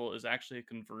Festival is actually a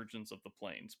convergence of the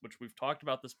planes, which we've talked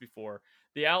about this before.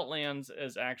 The Outlands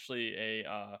is actually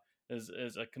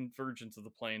is a convergence of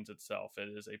the planes itself. It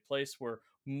is a place where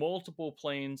multiple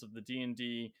planes of the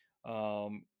D&D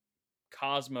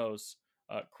cosmos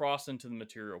cross into the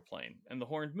material plane. And the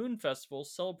Horned Moon Festival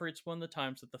celebrates one of the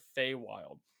times that the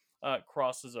Feywild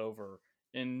crosses over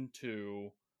into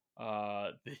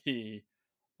the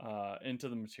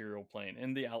material plane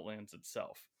in the Outlands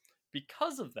itself.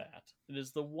 Because of that, it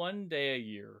is the one day a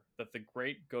year that the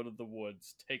Great Goat of the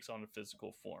Woods takes on a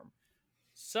physical form.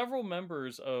 Several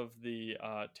members of the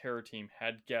Terror Team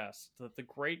had guessed that the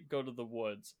Great Goat of the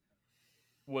Woods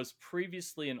was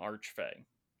previously an Archfey,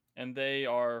 and they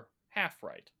are half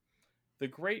right. The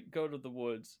Great Goat of the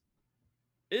Woods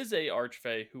is a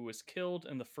Archfey who was killed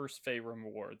in the First Feyrim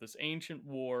War, this ancient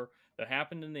war that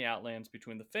happened in the Outlands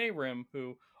between the Feyrim,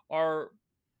 who are,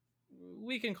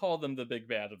 we can call them the big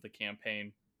bad of the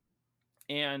campaign,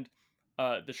 and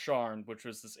the Sharn, which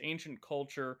was this ancient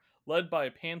culture led by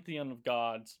a pantheon of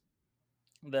gods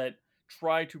that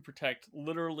try to protect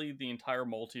literally the entire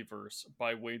multiverse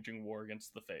by waging war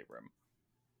against the Feyrim.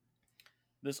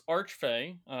 This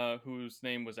Archfey, whose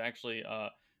name was actually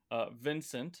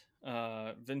Vincent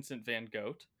Van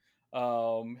Goat,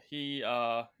 he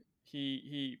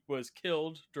he was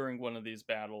killed during one of these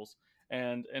battles,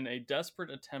 and in a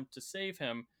desperate attempt to save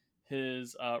him,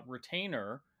 his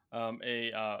retainer,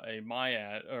 a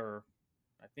Maiad, or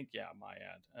I think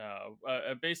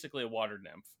Maiad, basically a water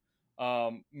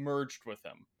nymph, merged with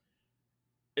him.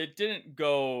 It didn't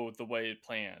go the way it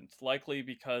planned, likely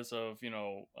because of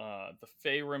the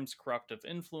Faerun's corruptive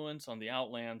influence on the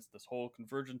Outlands, this whole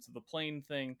convergence of the plane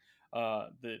thing,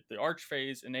 the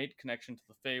Archfae's innate connection to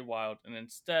the Feywild, and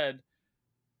instead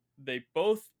they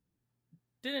both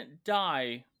didn't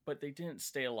die, but they didn't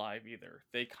stay alive either.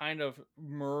 They kind of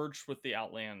merged with the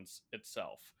Outlands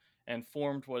itself and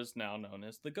formed what is now known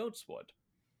as the Goatswood.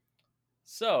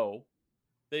 So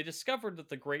they discovered that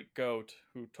the Great Goat,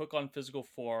 who took on physical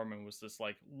form and was this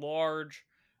like large,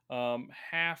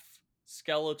 half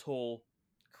skeletal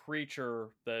creature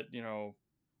that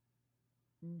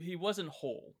he wasn't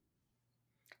whole.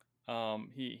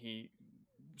 He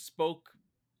spoke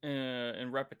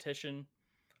in repetition.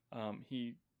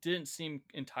 He didn't seem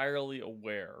entirely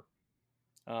aware.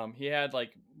 He had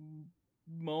like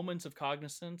moments of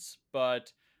cognizance,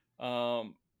 but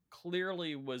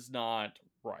clearly was not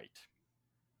right.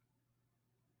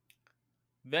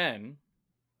 Then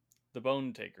the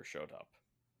Bone Taker showed up.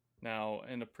 Now,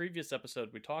 in a previous episode,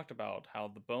 we talked about how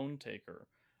the Bone Taker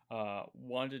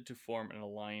wanted to form an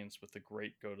alliance with the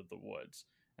Great Goat of the Woods,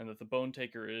 and that the Bone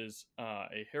Taker is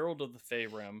a herald of the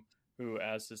Faerun who,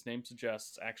 as his name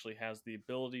suggests, actually has the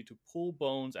ability to pull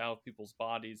bones out of people's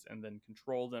bodies and then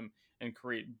control them and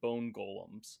create bone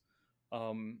golems.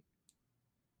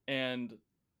 And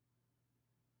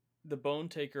the Bone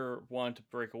Taker wanted to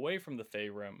break away from the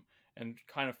Faerun and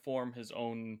kind of form his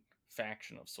own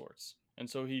faction of sorts. And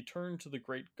so he turned to the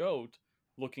Great Goat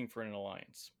looking for an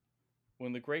alliance.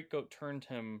 When the Great Goat turned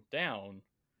him down,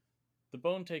 the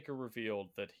Bone Taker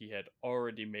revealed that he had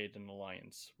already made an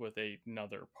alliance with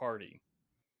another party.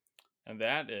 And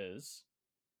that is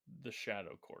the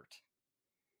Shadow Court.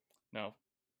 Now,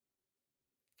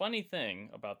 funny thing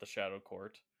about the Shadow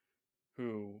Court,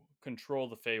 who control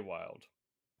the Feywild.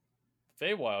 The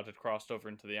Feywild had crossed over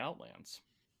into the Outlands.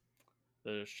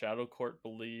 The Shadow Court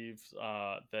believes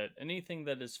that anything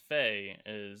that is Fey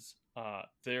is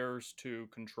theirs to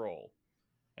control.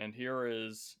 And here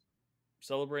is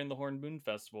celebrating the Horned Moon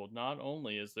Festival. Not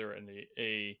only is there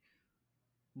a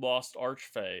lost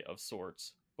Archfey of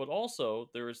sorts, but also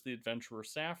there is the adventurer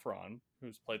Saffron,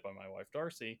 who's played by my wife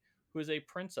Darcy, who is a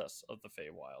princess of the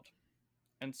Feywild.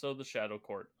 And so the Shadow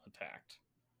Court attacked.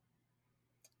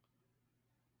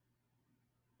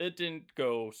 It didn't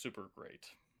go super great.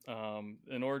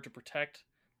 In order to protect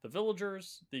the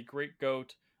villagers, the Great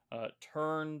Goat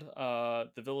turned the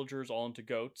villagers all into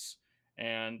goats,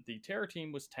 and the terror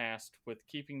team was tasked with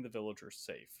keeping the villagers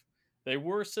safe. They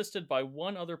were assisted by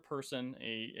one other person,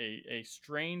 a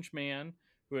strange man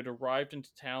who had arrived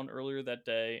into town earlier that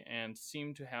day and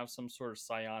seemed to have some sort of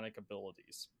psionic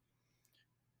abilities.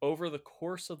 Over the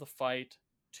course of the fight,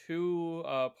 two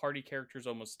party characters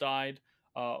almost died.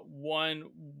 One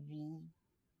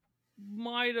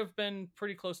might have been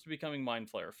pretty close to becoming Mind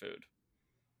Flayer food.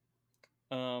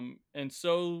 And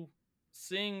so,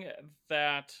 seeing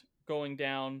that going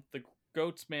down, the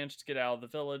goats managed to get out of the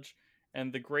village,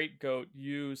 and the Great Goat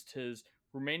used his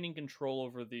remaining control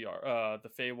over the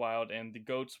Feywild and the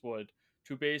Goatswood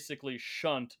to basically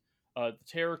shunt the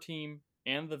terror team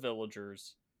and the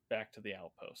villagers back to the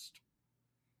outpost.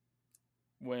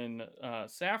 When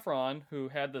Saffron, who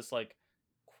had this like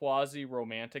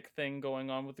quasi-romantic thing going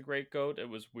on with the Great Goat, it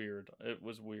was weird.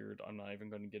 I'm not even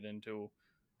going to get into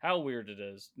how weird it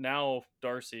is. Now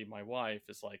Darcy, my wife,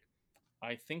 is like,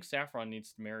 I think Saffron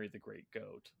needs to marry the Great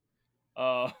Goat.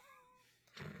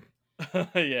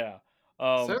 Yeah.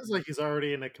 Sounds like he's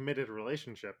already in a committed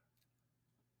relationship.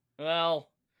 Well,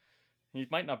 he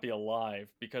might not be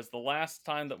alive, because the last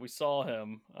time that we saw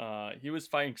him, he was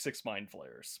fighting 6 Mind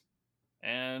Flayers,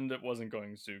 and it wasn't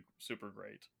going super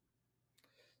great.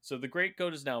 So the Great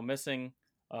Goat is now missing.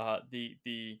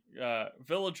 The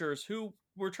villagers who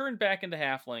were turned back into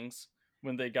halflings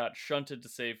when they got shunted to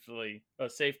safety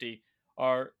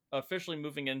are officially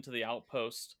moving into the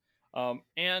outpost.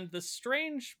 And the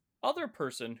strange other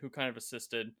person who kind of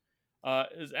assisted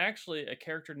is actually a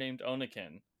character named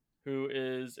Onikin, who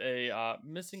is a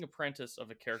missing apprentice of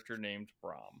a character named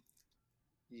Brahm.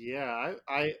 Yeah,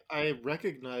 I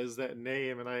recognize that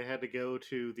name, and I had to go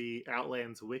to the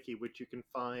Outlands wiki, which you can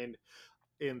find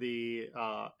in the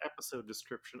episode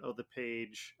description of the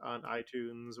page on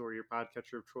iTunes or your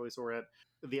podcatcher of choice, or at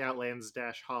the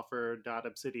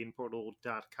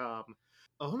outlands-hoffer.obsidianportal.com.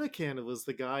 Onikin was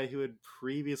the guy who had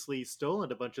previously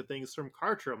stolen a bunch of things from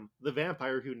Cartram, the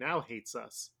vampire who now hates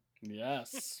us.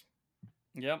 Yes.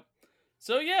 Yep.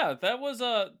 So yeah, that was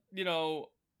a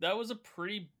that was a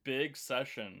pretty big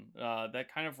session.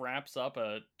 That kind of wraps up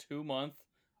a 2 month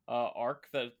arc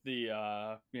that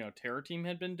the Terror Team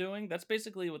had been doing. That's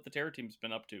basically what the Terror Team's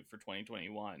been up to for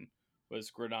 2021 was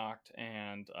Grenacht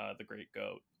and the Great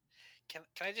Goat. Can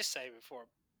I just say before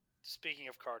speaking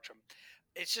of Cartram,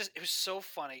 it was so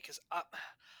funny because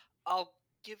I'll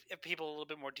give people a little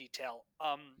bit more detail.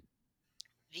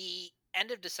 The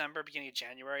end of December, beginning of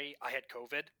January, I had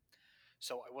COVID,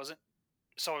 so I was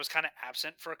kind of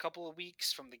absent for a couple of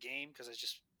weeks from the game because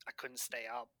I couldn't stay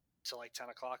up till like 10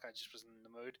 o'clock. I just wasn't in the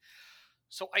mood.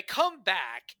 So I come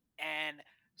back and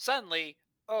suddenly,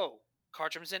 oh,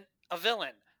 Cartram's a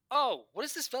villain. Oh, what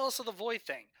is this Velas of the Void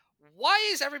thing? Why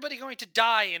is everybody going to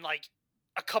die in like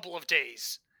a couple of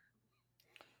days?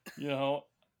 You know,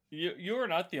 you are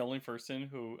not the only person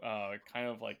who kind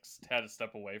of like had to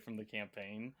step away from the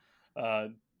campaign uh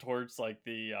towards like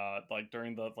the like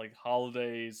during the like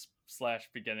holidays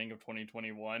 / beginning of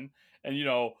 2021. And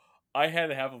I had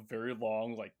to have a very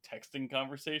long like texting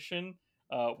conversation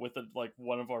with like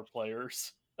one of our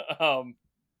players um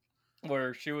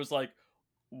where she was like,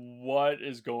 what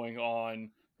is going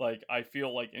on? Like, I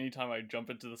feel like anytime I jump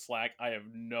into the Slack, I have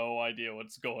no idea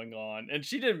what's going on. And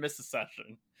she didn't miss a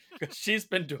session because she's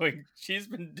been doing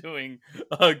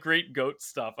great goat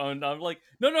stuff. And I'm like,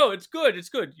 no, it's good, it's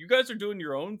good. You guys are doing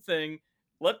your own thing.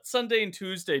 Let Sunday and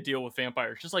Tuesday deal with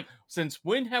vampires. Just like, since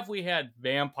when have we had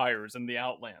vampires in the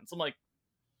Outlands? I'm like,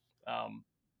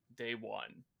 day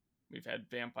one, we've had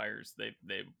vampires.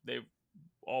 They've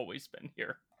always been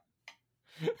here.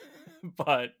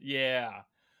 But yeah,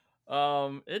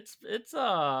 it's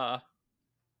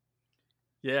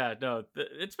yeah, no,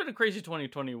 it's been a crazy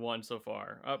 2021 so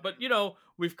far. But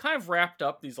we've kind of wrapped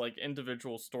up these like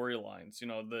individual storylines.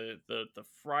 The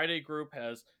Friday group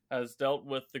has dealt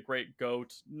with the Great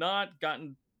Goat,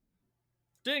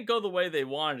 didn't go the way they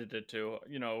wanted it to.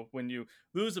 When you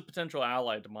lose a potential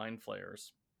ally to Mind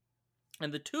Flayers,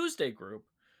 and the Tuesday group,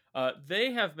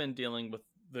 they have been dealing with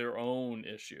their own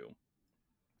issue.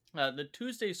 The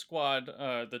Tuesday squad,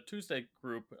 the Tuesday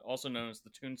group, also known as the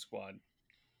Toon Squad.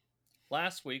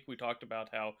 Last week we talked about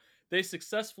how they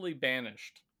successfully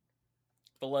banished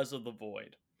Velez of the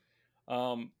Void.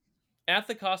 At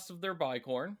the cost of their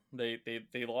Bicorn, they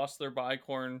lost their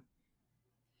Bicorn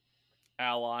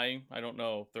ally. I don't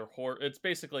know their It's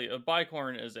basically a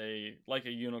Bicorn is like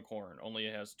a unicorn, only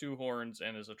it has 2 horns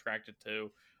and is attracted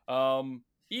to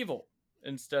evil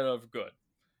instead of good.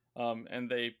 And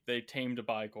they tamed a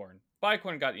Bicorn.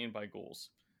 Bicorn got eaten by ghouls.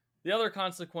 The other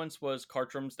consequence was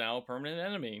Cartram's now a permanent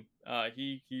enemy.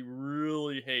 He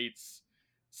really hates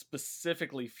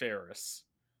specifically Ferris.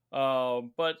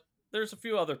 But there's a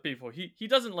few other people. He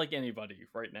doesn't like anybody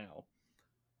right now.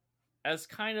 As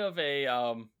kind of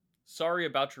a sorry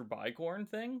about your Bicorn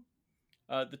thing,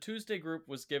 the Tuesday group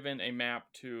was given a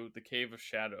map to the Cave of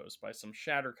Shadows by some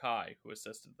Shatterkai who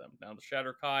assisted them. Now the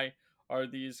Shatterkai are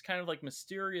these kind of like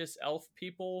mysterious elf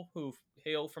people who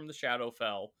hail from the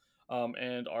Shadowfell,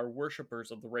 and are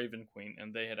worshippers of the Raven Queen,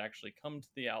 and they had actually come to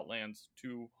the Outlands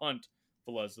to hunt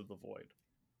Velez of the Void.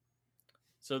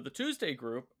 So the Tuesday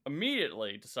group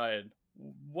immediately decided,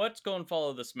 let's go and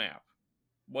follow this map.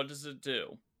 What does it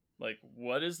do? Like,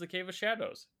 what is the Cave of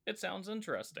Shadows? It sounds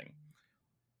interesting.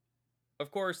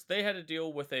 Of course, they had to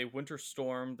deal with a winter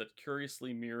storm that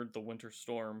curiously mirrored the winter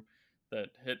storm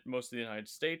that hit most of the United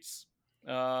States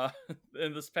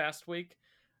in this past week.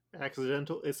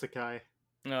 Accidental isekai.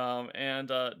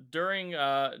 And during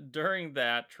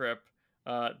that trip,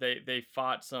 they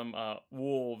fought some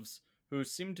wolves who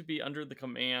seemed to be under the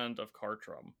command of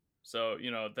Cartram. So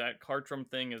that Cartram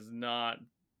thing is not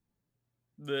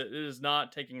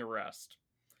taking a rest.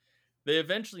 They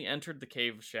eventually entered the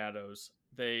Cave of Shadows.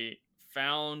 They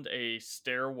found a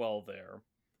stairwell there,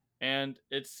 and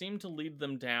it seemed to lead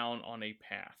them down on a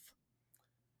path.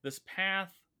 This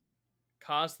path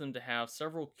caused them to have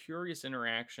several curious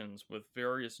interactions with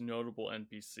various notable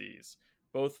NPCs,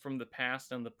 both from the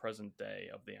past and the present day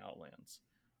of the Outlands.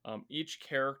 Each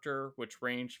character, which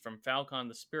ranged from Falcon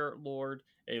the Spirit Lord,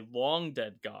 a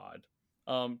long-dead god,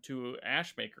 to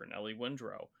Ashmaker and Ellie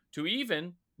Windrow, to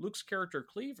even Luke's character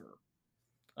Cleaver.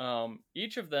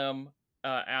 Each of them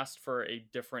asked for a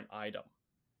different item.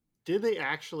 Did they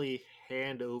actually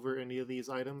hand over any of these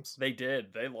items? They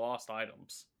did. They lost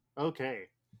items. Okay.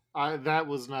 That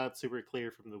was not super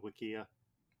clear from the Wikia.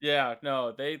 Yeah,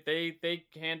 no, they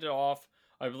handed off,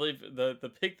 I believe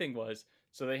the big thing was,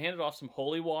 so they handed off some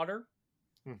holy water,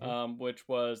 which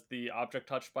was the object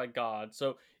touched by God.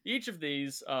 So each of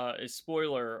these, is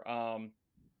spoiler,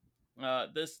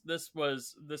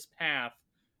 this path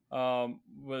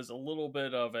was a little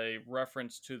bit of a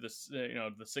reference to this,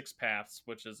 the Six Paths,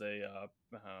 which is a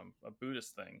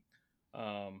Buddhist thing.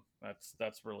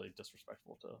 That's really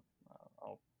disrespectful to.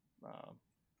 I'll,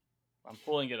 I'm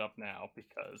pulling it up now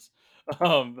because,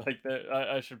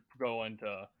 I should go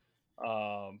into,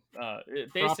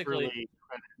 basically, Properly.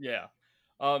 yeah.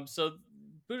 So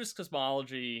Buddhist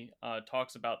cosmology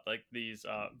talks about like these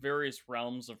various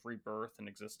realms of rebirth and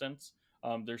existence.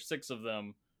 There's 6 of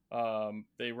them.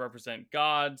 They represent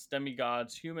gods,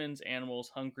 demigods, humans,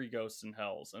 animals, hungry ghosts, and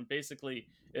hells. And basically,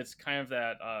 it's kind of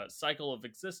that cycle of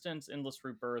existence, endless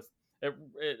rebirth.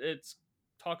 It's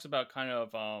talks about kind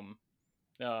of um,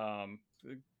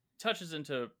 touches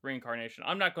into reincarnation.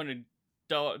 I'm not going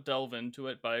to delve into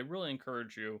it, but I really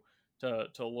encourage you to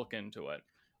look into it.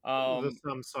 The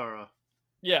samsara.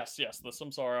 Yes, the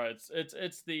samsara.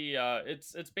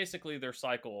 It's basically their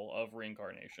cycle of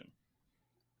reincarnation.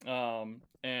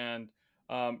 And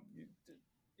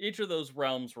each of those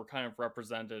realms were kind of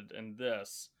represented in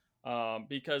this.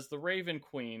 Because the Raven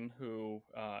Queen, who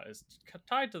is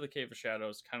tied to the Cave of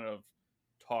Shadows, kind of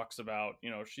talks about,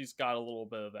 she's got a little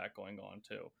bit of that going on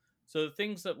too. So the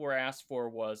things that were asked for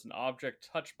was an object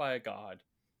touched by a god,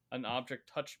 an object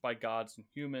touched by gods and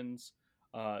humans.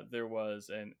 There was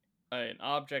an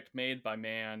object made by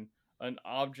man, an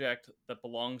object that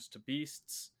belongs to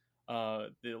beasts.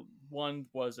 The one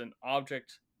was an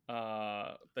object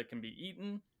that can be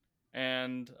eaten,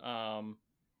 and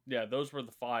those were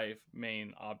the 5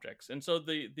 main objects. And so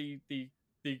the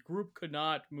group could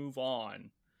not move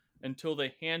on until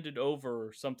they handed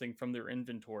over something from their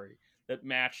inventory that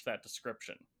matched that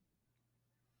description.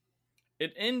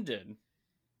 It ended,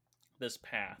 this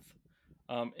path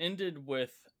ended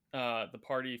with the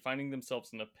party finding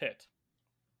themselves in a pit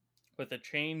with a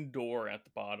chained door at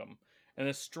the bottom, and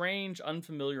a strange,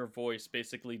 unfamiliar voice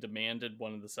basically demanded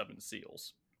one of the 7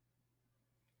 seals.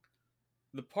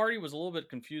 The party was a little bit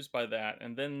confused by that,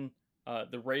 and then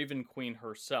the Raven Queen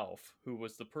herself, who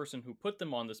was the person who put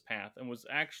them on this path and was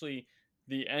actually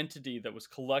the entity that was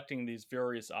collecting these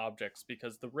various objects,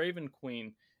 because the Raven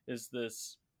Queen is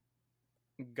this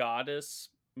goddess,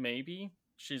 maybe?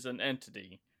 She's an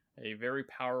entity, a very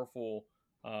powerful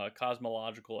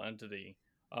cosmological entity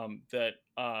that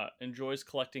enjoys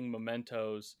collecting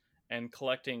mementos and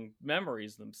collecting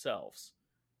memories themselves.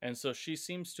 And so she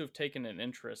seems to have taken an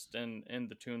interest in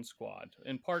the Toon Squad,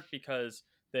 in part because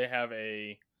they have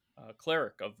a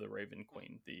cleric of the Raven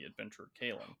Queen, the adventurer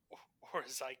Kaylin. Or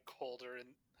as I called her in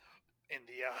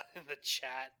the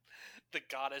chat, the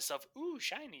goddess of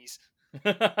shinies.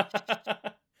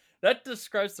 That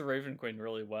describes the Raven Queen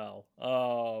really well.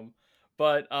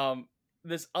 But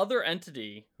this other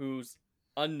entity who's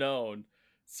unknown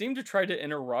seemed to try to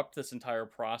interrupt this entire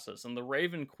process, and the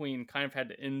Raven Queen kind of had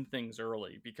to end things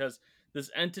early because this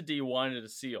entity wanted a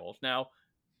seal. Now,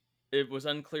 it was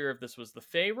unclear if this was the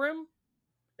Faerun,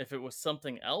 if it was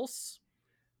something else.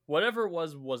 Whatever it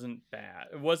was wasn't bad.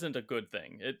 It wasn't a good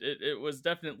thing. It was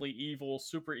definitely evil,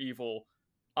 super evil.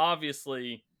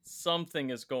 Obviously, something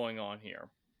is going on here.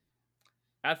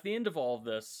 At the end of all of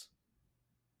this,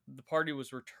 the party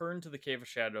was returned to the Cave of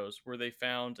Shadows, where they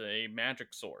found a magic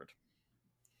sword.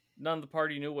 None of the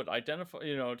party knew what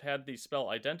it had the spell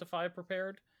Identify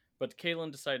prepared, but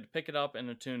Kaylin decided to pick it up and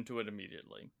attune to it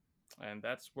immediately. And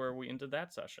that's where we ended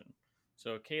that session.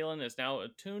 So Kaylin is now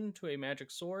attuned to a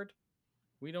magic sword.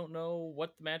 We don't know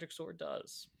what the magic sword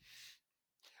does.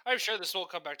 I'm sure this will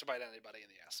come back to bite anybody in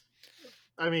the ass.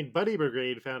 I mean, Buddy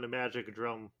Brigade found a magic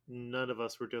drum. None of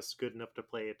us were just good enough to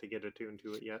play it to get attuned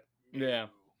to it yet. Yeah.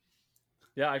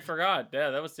 Yeah, I forgot. Yeah,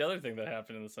 that was the other thing that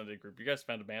happened in the Sunday group. You guys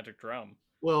found a magic drum.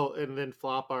 Well, and then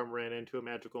Flop Arm ran into a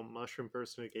magical mushroom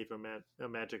person who gave him a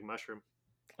magic mushroom.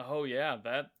 Oh yeah,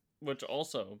 that, which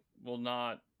also will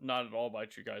not at all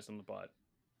bite you guys in the butt.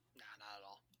 Nah, not at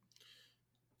all.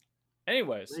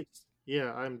 Anyways.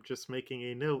 Yeah, I'm just making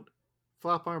a note.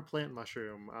 Flop Arm plant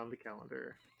mushroom on the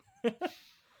calendar.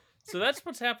 So that's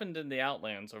what's happened in the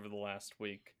Outlands over the last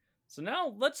week. So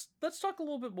now let's talk a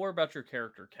little bit more about your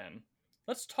character, Ken.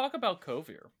 Let's talk about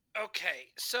Kovir. Okay,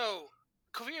 so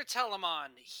Kovir Telemon,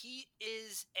 he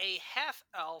is a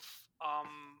half-elf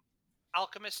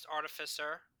alchemist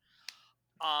artificer.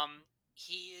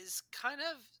 He is kind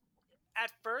of,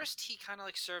 at first he kind of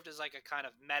like served as like a kind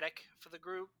of medic for the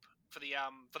group, for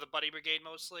the Buddy Brigade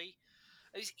mostly.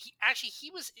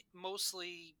 He was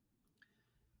mostly,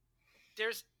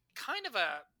 there's kind of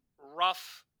a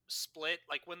rough split,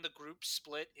 like when the group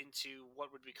split into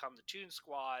what would become the Toon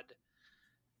Squad,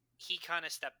 he kind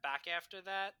of stepped back after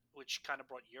that, which kind of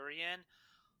brought Yuri in.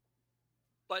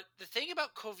 But the thing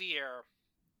about Kovir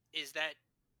is that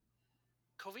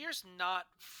Kovir's not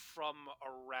from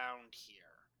around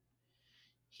here.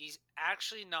 He's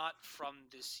actually not from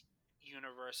this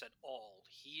universe at all.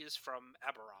 He is from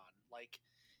Eberron, like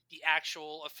the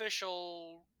actual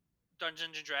official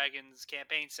Dungeons and Dragons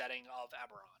campaign setting of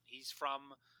Eberron. He's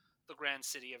from the grand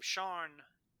city of Sharn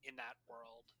in that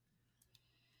world.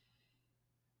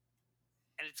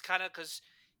 And it's kind of because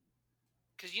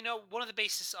one of the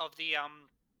basis of the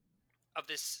of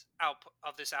this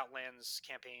Outlands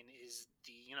campaign is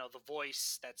the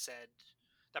voice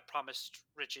that promised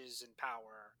riches and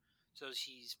power. So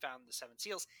he's found the Seven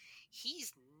Seals.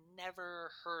 He's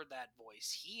never heard that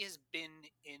voice. He has been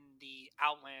in the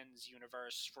Outlands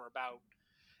universe for about,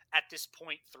 at this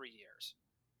point, 3 years.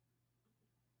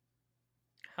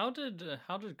 How did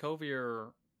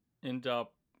Kovir end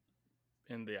up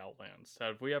in the Outlands?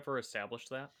 Have we ever established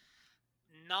that?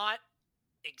 Not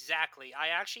exactly. I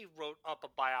actually wrote up a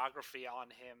biography on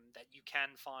him that you can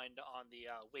find on the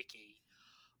wiki.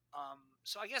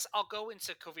 So I guess I'll go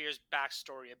into Kovir's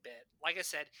backstory a bit. Like I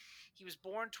said, he was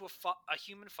born to a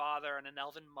human father and an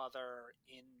elven mother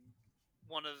in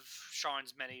one of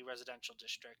Sharn's many residential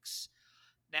districts.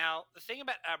 Now, the thing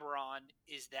about Eberron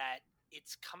is that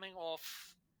it's coming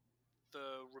off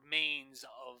the remains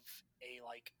of a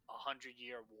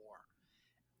 100-year war.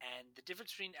 And the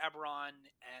difference between Eberron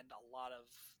and a lot of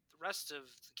the rest of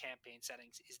the campaign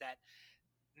settings is that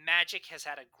magic has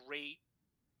had a great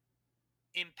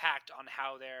impact on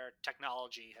how their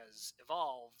technology has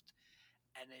evolved,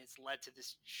 and it's led to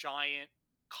this giant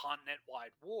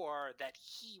continent-wide war that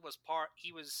he was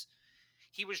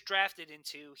drafted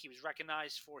into. He was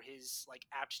recognized for his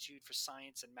aptitude for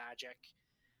science and magic.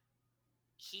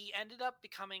 He ended up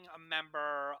becoming a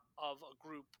member of a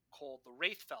group called the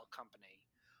Wraithfell Company,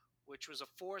 which was a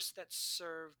force that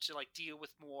served to deal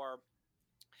with more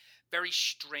very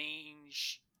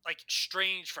strange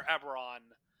for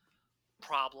Eberron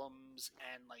problems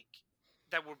and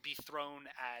that would be thrown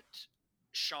at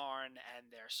Sharn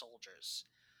and their soldiers.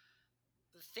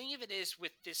 The thing of it is,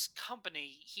 with this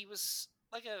company, he was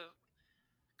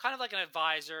kind of an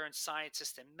advisor and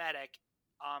scientist and medic,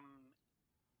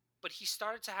 but he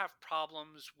started to have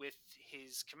problems with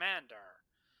his commander,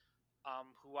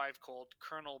 who I've called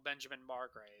Colonel Benjamin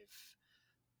Margrave.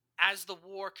 As the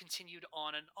war continued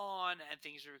on and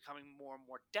things were becoming more and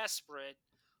more desperate,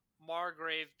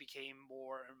 Margrave became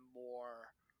more and more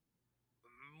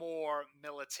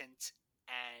militant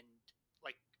and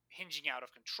hinging out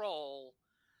of control,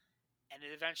 and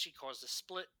it eventually caused a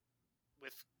split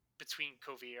between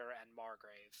Kovir and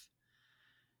Margrave.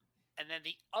 And then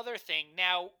the other thing,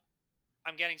 now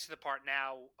I'm getting to the part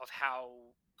now of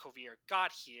how Kovir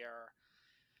got here.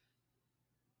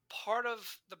 Part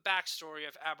of the backstory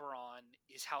of Eberron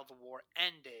is how the war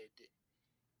ended.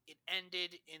 It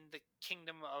ended in the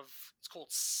kingdom of it's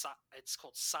called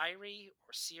Syri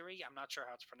or Siri. I'm not sure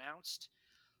how it's pronounced.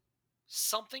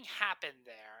 Something happened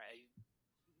there. A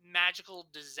magical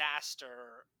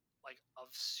disaster,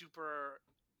 of super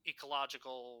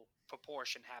ecological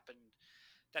proportion, happened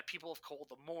that people have called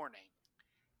the Mourning.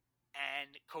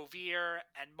 And Kovir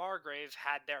and Margrave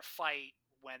had their fight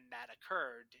when that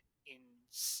occurred in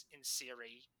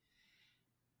Siri.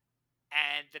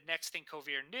 And the next thing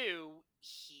Kovir knew,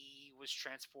 he was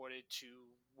transported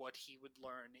to what he would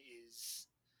learn is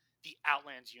the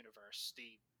Outlands universe,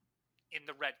 in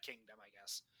the Red Kingdom, I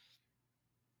guess.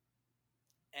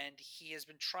 And he has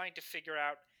been trying to figure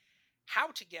out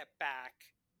how to get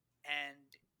back,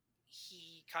 and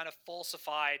he kind of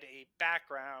falsified a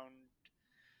background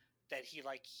that he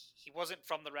wasn't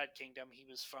from the Red Kingdom. He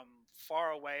was from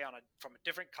far away from a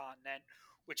different continent,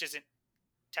 which isn't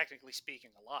technically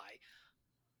speaking a lie.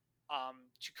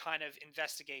 To kind of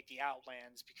investigate the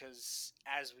Outlands, because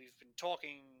as we've been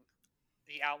talking,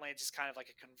 the Outlands is kind of like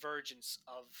a convergence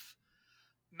of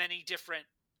many different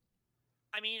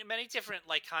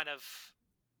kind of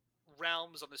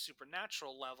realms on the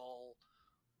supernatural level,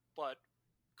 but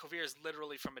Kovir is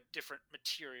literally from a different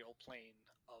material plane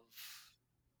of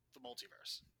the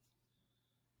multiverse.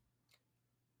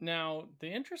 Now,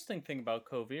 the interesting thing about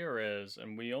Kovir is,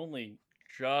 and we only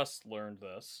just learned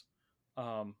this,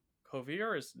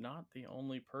 Kovir is not the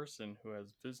only person who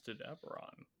has visited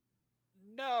Eberron.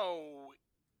 No.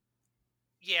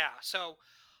 Yeah, so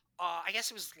I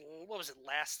guess it was, what was it,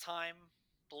 last time?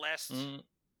 The last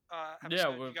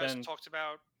episode you guys talked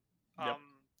about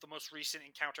the most recent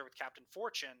encounter with Captain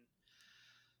Fortune.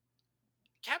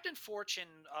 Captain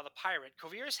Fortune, the pirate,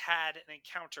 Kovir's had an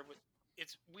encounter with...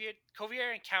 It's weird.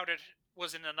 Kovir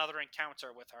was in another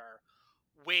encounter with her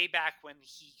way back when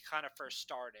he kind of first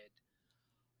started.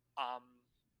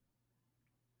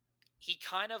 He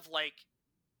kind of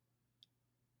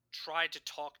tried to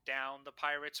talk down the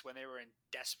pirates when they were in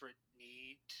desperate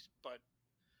need, but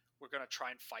were going to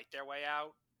try and fight their way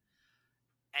out.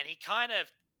 And he kind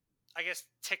of, I guess,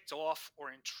 ticked off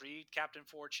or intrigued Captain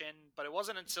Fortune, but it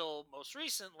wasn't until most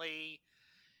recently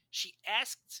she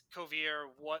asked Kovir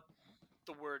what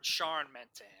the word Sharn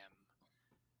meant to him.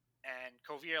 And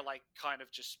Kovir, like, kind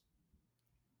of just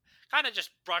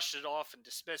brushed it off and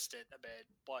dismissed it a bit,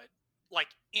 but like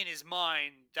in his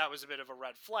mind, that was a bit of a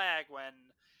red flag when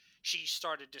she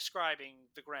started describing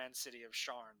the grand city of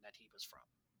Sharn that he was from.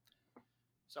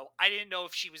 So I didn't know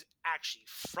if she was actually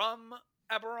from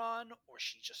Eberron, or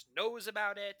she just knows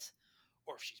about it,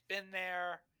 or if she's been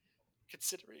there,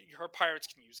 considering her pirates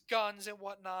can use guns and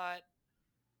whatnot.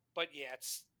 But yeah,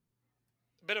 it's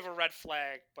a bit of a red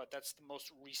flag, but that's the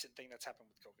most recent thing that's happened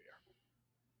with Kovir.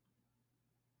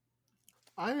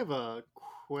 I have a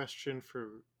question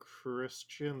for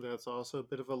Christian that's also a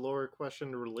bit of a lore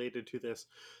question related to this.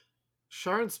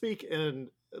 Sharn speak and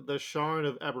the Sharn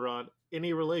of Eberron,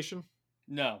 any relation?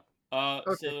 No.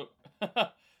 Okay.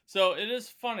 So it is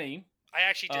funny. I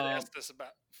actually did ask this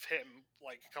about him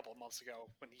like a couple of months ago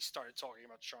when he started talking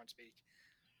about Sharn speak.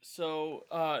 So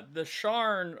the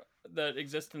Sharn that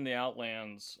exist in the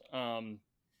Outlands,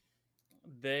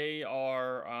 they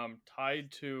are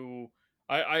tied to.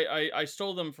 I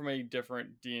stole them from a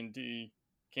different D&D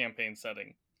campaign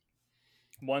setting,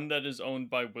 one that is owned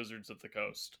by Wizards of the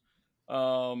Coast.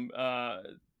 I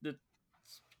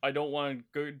don't want to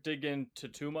go dig into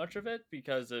too much of it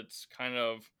because it's kind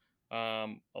of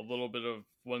a little bit of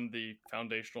one of the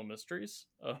foundational mysteries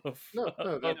of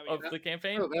the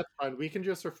campaign. No, that's fine. We can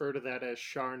just refer to that as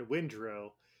Sharn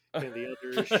Windrow and the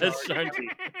other Sharn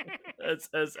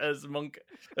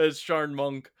as Sharn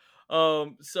Monk.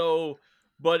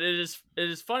 But it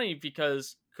is funny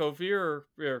because Kovir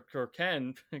or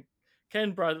Ken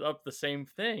brought up the same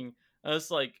thing. And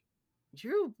it's like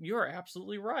you're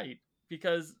absolutely right,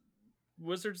 because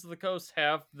Wizards of the Coast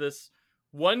have this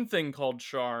one thing called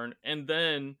Sharn, and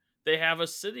then they have a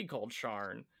city called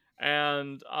Sharn,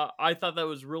 and I thought that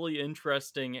was really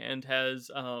interesting, and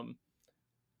has I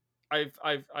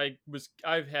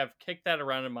have kicked that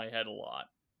around in my head a lot.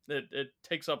 It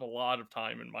takes up a lot of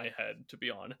time in my head, to be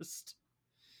honest.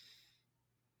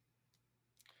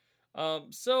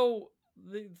 So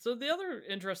the other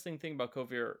interesting thing about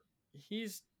Kovir,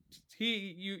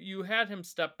 you had him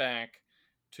step back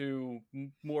to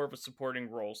more of a supporting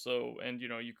role. So, and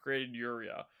you created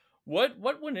Yuria.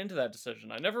 What went into that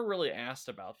decision? I never really asked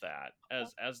about that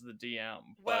as the DM.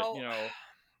 But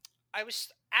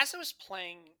as I was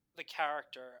playing the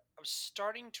character, I was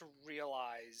starting to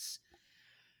realize,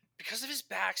 because of his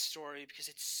backstory, because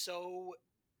it's so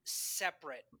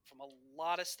separate from a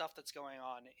lot of stuff that's going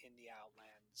on in the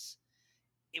Outlands,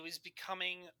 it was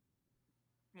becoming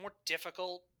more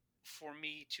difficult for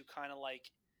me to kind of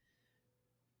like,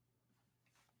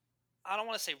 I don't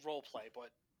want to say role play, but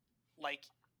like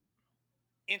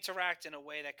interact in a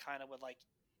way that kind of would like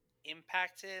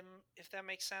impact him, if that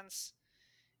makes sense.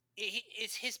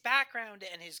 It's his background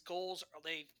and his goals are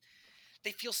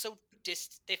they feel so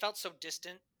they felt so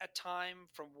distant at time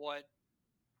from what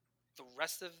the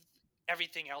rest of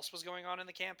everything else was going on in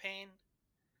the campaign,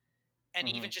 and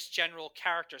even just general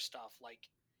character stuff like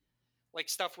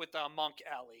stuff with Monk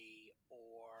Ellie,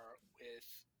 or with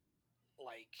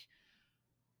like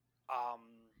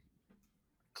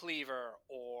Cleaver,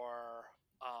 or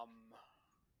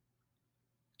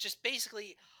just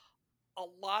basically a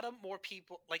lot of more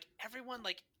people, like everyone,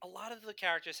 like a lot of the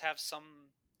characters have some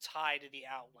tie to the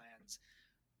Outlands.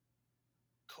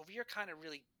 Kovir kind of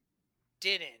really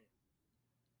didn't,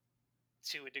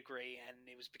 to a degree, and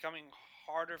it was becoming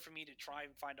harder for me to try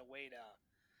and find a way to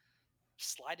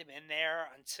slide him in there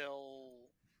until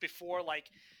before,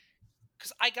 like,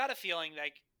 because I got a feeling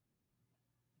like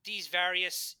these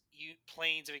various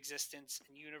planes of existence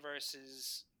and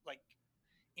universes like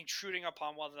intruding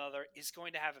upon one another is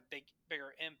going to have a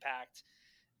bigger impact.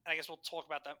 And I guess we'll talk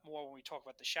about that more when we talk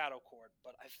about the Shadow Court,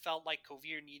 but I felt like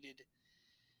Kovir needed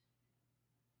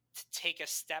to take a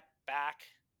step back,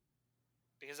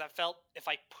 because I felt if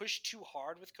I pushed too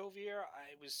hard with Kovir,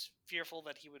 I was fearful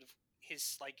that he would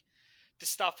have the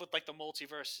stuff with like the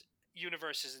multiverse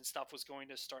universes and stuff was going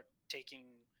to start taking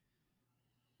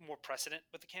more precedent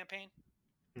with the campaign.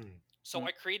 So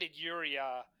I created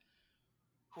Yuria,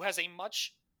 who has a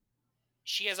much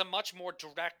more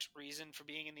direct reason for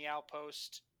being in the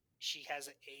outpost. She has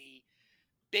a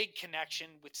big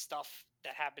connection with stuff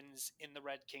that happens in the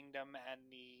Red Kingdom and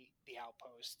the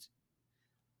outpost.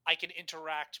 I can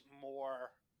interact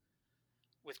more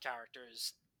with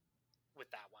characters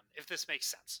with that one, if this makes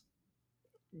sense.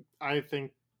 I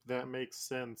think That makes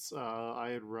sense. I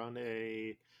had run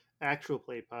a actual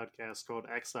play podcast called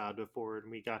Exod before, and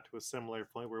we got to a similar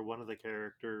point where one of the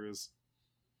characters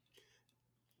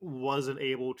wasn't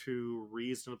able to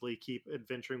reasonably keep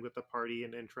adventuring with the party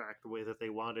and interact the way that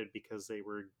they wanted because they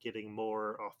were getting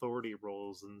more authority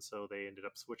roles, and so they ended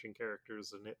up switching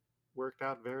characters, and it worked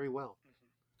out very well.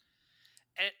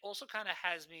 And it also kind of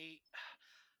has me.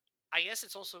 I guess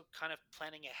it's also kind of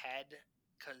planning ahead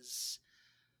because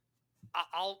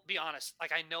I'll be honest.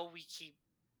 Like, I know we keep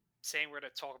saying we're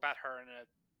going to talk about her and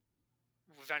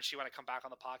eventually when I come back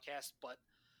on the podcast, but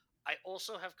I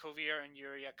also have Kovir and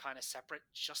Yuria kind of separate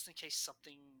just in case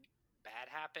something bad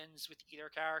happens with either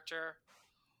character,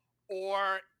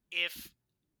 or if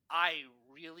I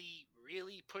really,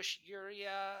 really push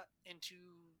Yuria into,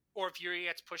 or if Yuria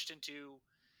gets pushed into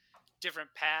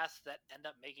different paths that end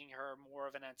up making her more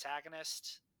of an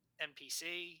antagonist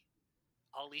NPC,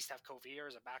 I'll at least have Kovir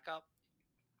as a backup,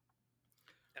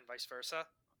 and vice versa.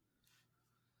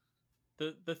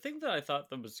 The thing that I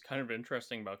thought that was kind of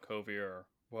interesting about Kovir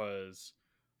was,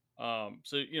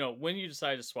 so when you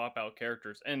decide to swap out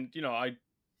characters, and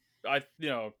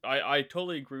I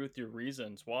totally agree with your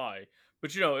reasons why,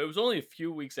 but it was only a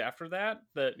few weeks after that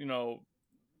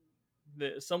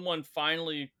someone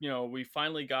finally, we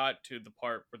finally got to the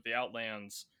part where the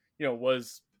Outlands,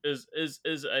 was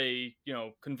is a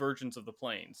convergence of the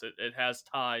planes. It has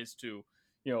ties to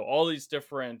all these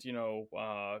different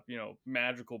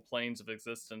magical planes of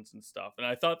existence and stuff. And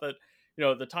I thought that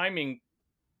the timing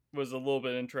was a little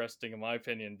bit interesting in my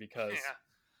opinion because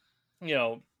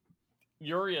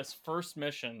Yuria's first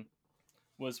mission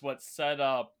was what set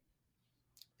up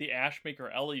the Ashmaker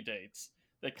Ellie dates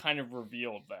that kind of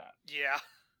revealed that. Yeah.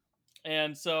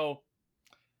 And so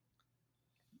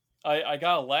I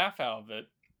got a laugh out of it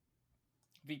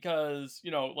because,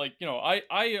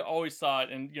 I always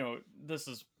thought, and, this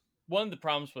is one of the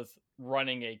problems with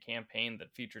running a campaign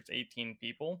that features 18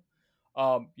 people.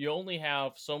 You only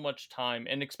have so much time,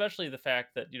 and especially the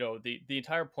fact that, the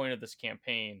entire point of this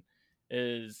campaign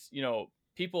is,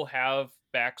 people have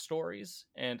backstories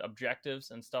and objectives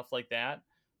and stuff like that,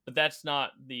 but that's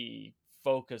not the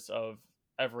focus of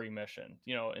every mission.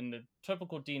 In the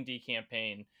typical D&D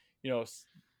campaign,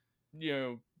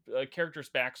 a character's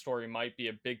backstory might be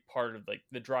a big part of like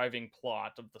the driving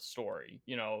plot of the story.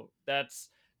 That's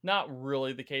not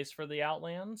really the case for the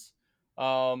Outlands.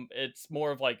 It's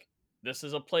more of like, this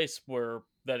is a place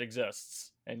that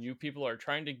exists and you people are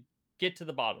trying to get to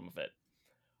the bottom of it.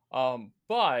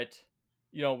 But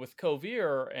with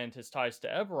Kovir and his ties to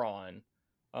Eberron,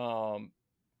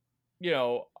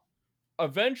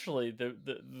 eventually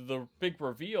the big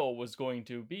reveal was going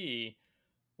to be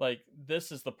like,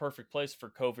 this is the perfect place for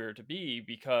Kovir to be,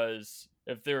 because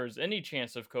if there's any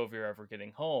chance of Kovir ever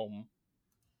getting home,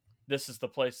 this is the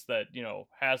place that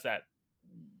has that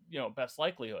best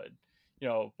likelihood.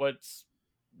 What's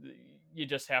you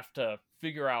just have to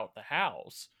figure out the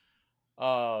house.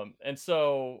 And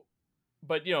so,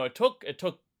 but it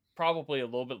took probably a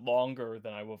little bit longer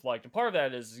than I would have liked. And part of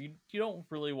that is you don't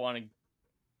really want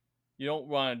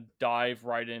to dive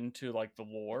right into like the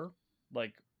lore,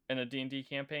 like in a D&D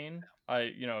campaign.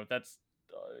 I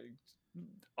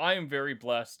am very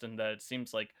blessed in that it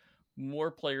seems like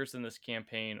more players in this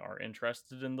campaign are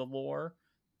interested in the lore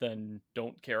than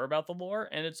don't care about the lore,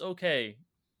 and it's okay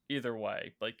either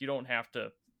way. Like, you don't have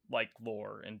to like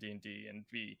lore in D&D and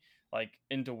be like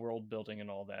into world building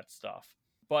and all that stuff.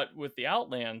 But with the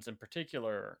Outlands in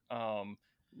particular,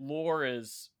 lore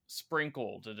is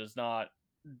sprinkled. It is not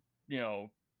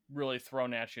really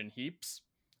thrown at you in heaps,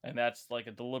 and that's like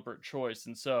a deliberate choice.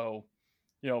 And so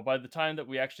by the time that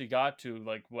we actually got to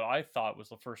like what I thought was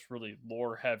the first really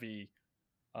lore heavy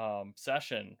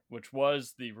session, which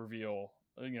was the reveal,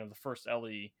 the first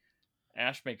Ellie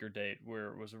Ashmaker date, where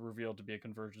it was revealed to be a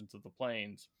convergence of the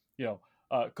planes,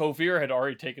 Kovir had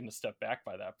already taken a step back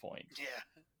by that point. Yeah.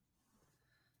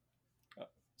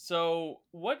 So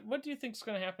what do you think is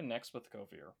going to happen next with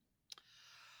Kovir?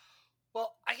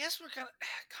 Well, I guess we're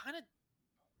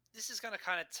this is going to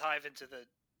kind of dive into the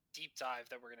deep dive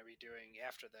that we're going to be doing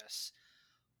after this.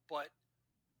 But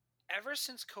ever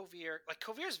since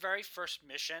Kovir's very first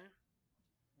mission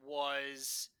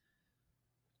was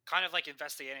kind of like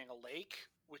investigating a lake,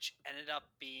 which ended up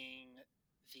being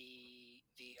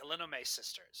the Elinome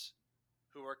sisters,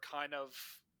 who were kind of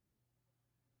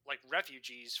like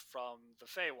refugees from the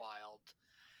Feywild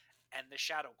and the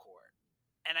Shadow Court.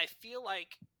 And I feel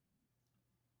like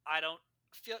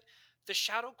the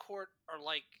Shadow Court are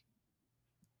like,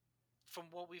 from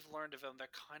what we've learned of them, they're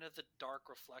kind of the dark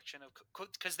reflection of,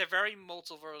 because they're very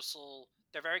multiversal.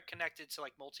 They're very connected to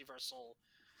like multiversal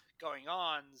going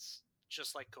ons,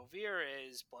 just like Kovir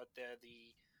is, but they're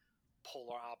the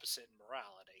polar opposite in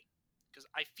morality. Because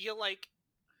I feel like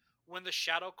when the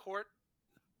Shadow Court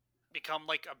become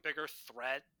like a bigger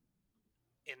threat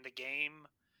in the game,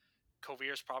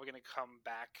 Kovir is probably going to come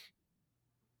back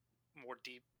more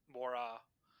deep,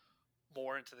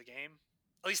 more into the game.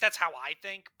 At least that's how I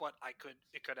think, but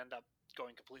it could end up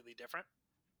going completely different.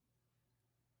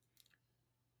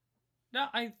 No,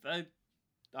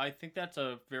 I think that's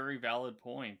a very valid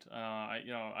point.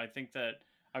 I think that,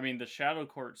 I mean, the Shadow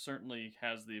Court certainly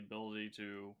has the ability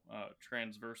to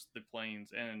transverse the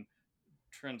planes and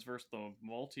transverse the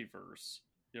multiverse.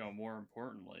 More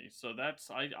importantly, so that's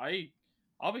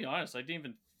I'll be honest, I didn't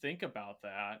even think about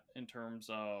that in terms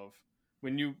of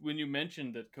when you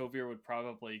mentioned that Kovir would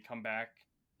probably come back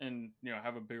and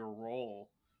have a bigger role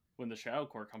when the Shadow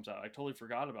Court comes out. I totally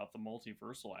forgot about the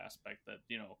multiversal aspect that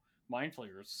Mind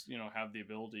Flayers have the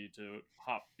ability to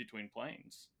hop between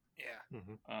planes. Yeah.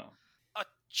 Mm-hmm. A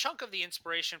chunk of the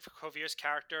inspiration for Kovir's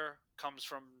character comes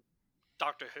from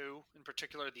Doctor Who, in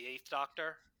particular the Eighth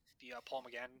Doctor, the Paul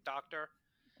McGann Doctor.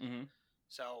 Mm-hmm.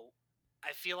 So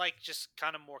I feel like just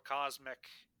kind of more cosmic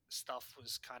stuff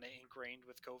was kind of ingrained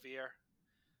with Kovir.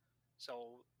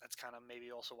 So that's kind of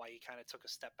maybe also why he kind of took a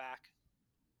step back.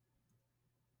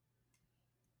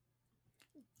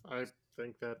 I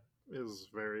think that is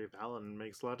very valid and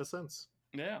makes a lot of sense.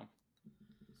 Yeah.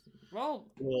 Well,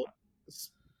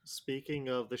 speaking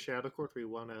of the Shadow Court, we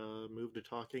want to move to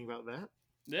talking about that?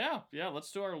 Yeah,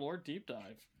 let's do our lore deep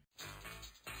dive.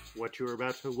 What you are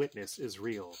about to witness is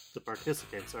real. The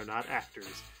participants are not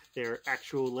actors. They are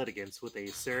actual litigants with a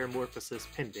ceramorphosis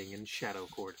pending in Shadow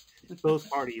Court. Both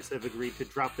parties have agreed to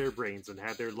drop their brains and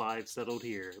have their lives settled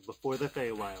here, before the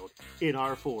Feywild, in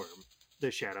our form, the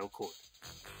Shadow Court.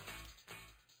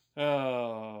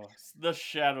 Oh, the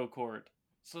Shadow Court.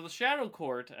 So the Shadow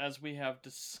Court, as we have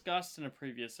discussed in a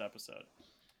previous episode,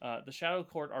 the Shadow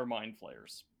Court are Mind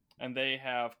Flayers, and they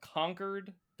have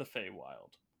conquered the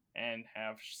Feywild and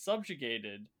have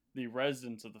subjugated the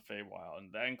residents of the Feywild,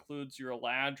 and that includes your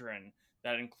Eladrin,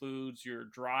 that includes your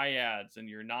Dryads and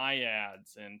your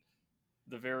Naiads and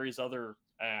the various other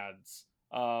ads.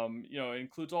 It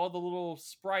includes all the little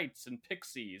sprites and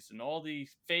pixies and all the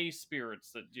Fey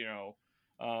spirits that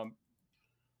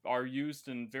are used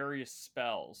in various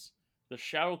spells. The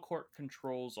Shadow Court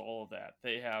controls all of that.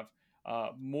 They have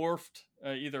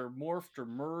either morphed or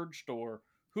merged, or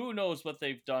who knows what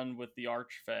they've done with the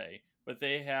Archfey, but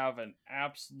they have an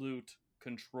absolute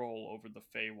control over the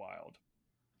Feywild.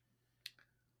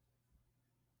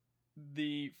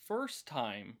 The first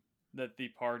time that the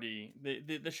party,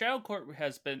 the Shadow Court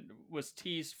was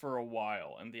teased for a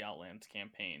while in the Outlands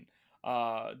campaign.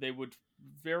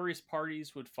 Various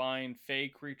parties would find Fey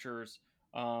creatures,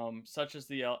 such as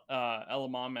the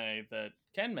Elamame that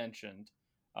Ken mentioned,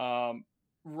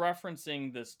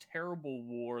 referencing this terrible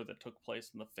war that took place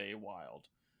in the Feywild.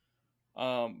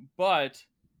 But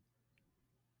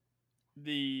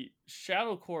the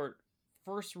Shadow Court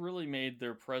first really made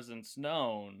their presence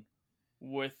known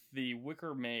with the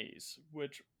Wicker Maze,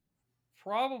 which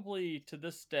probably to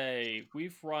this day,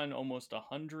 we've run almost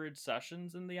 100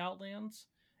 sessions in the Outlands,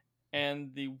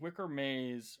 and the Wicker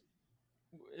Maze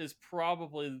is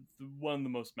probably one of the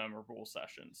most memorable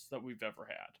sessions that we've ever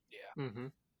had. Yeah. Mm-hmm.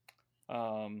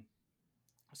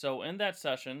 So in that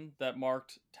session, that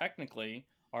marked technically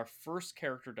our first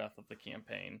character death of the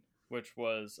campaign, which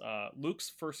was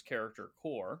Luke's first character,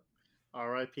 Core.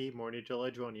 R.I.P. Morning till I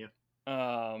join you.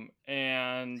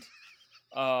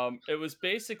 It was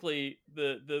basically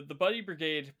the Buddy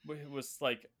Brigade was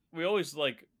like, we always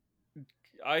like,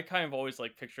 I kind of always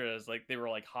like picture it as like they were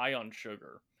like high on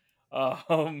sugar.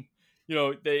 The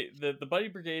Buddy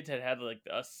Brigade had like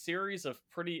a series of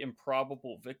pretty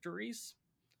improbable victories.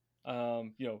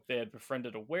 They had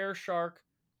befriended a wereshark.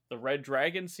 The Red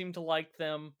Dragon seemed to like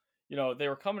them. They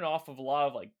were coming off of a lot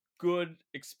of like good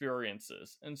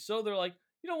experiences, and so they're like,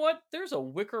 you know what? There's a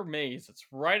Wicker Maze that's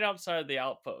right outside of the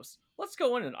outpost. Let's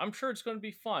go in, and I'm sure it's going to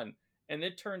be fun. And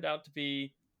it turned out to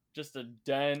be just a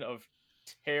den of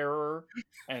terror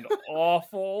and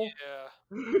awful.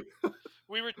 Yeah.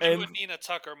 We were doing a Nina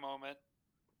Tucker moment.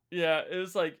 Yeah, it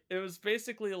was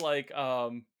basically like,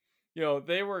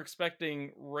 they were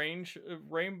expecting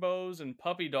rainbows and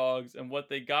puppy dogs, and what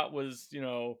they got was,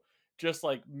 just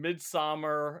like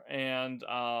Midsummer and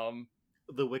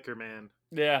the Wicker Man.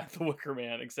 Yeah, the Wicker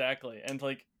Man, exactly. And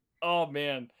like, oh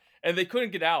man, and they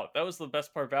couldn't get out. That was the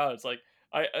best part about it. It's like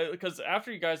because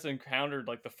after you guys encountered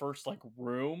like the first like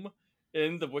room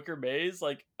in the Wicker Maze,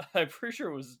 like I'm pretty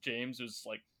sure it was James who's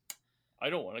like, I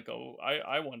don't want to go.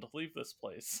 I want to leave this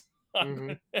place.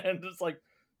 Mm-hmm. And it's like,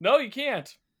 No, you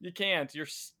can't. You can't. You're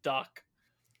stuck.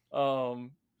 So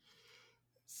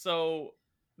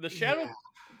the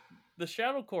Yeah.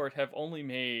 Shadow Court have only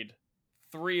made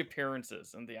 3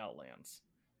 appearances in the Outlands.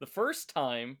 The first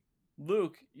time,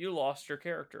 Luke, you lost your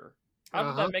character. How did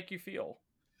Uh-huh. that make you feel?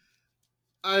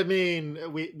 I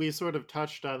mean, we sort of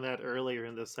touched on that earlier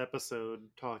in this episode,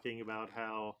 talking about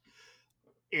how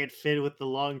it fit with the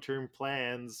long-term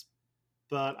plans.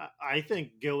 But I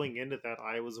think going into that,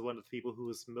 I was one of the people who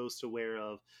was most aware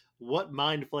of what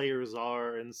mind flayers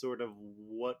are and sort of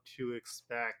what to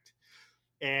expect.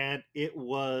 And it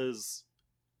was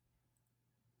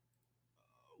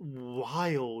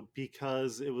wild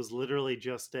because it was literally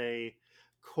just a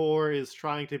Core is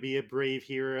trying to be a brave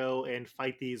hero and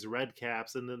fight these red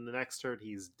caps, and then the next turn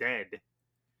he's dead.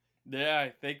 Yeah,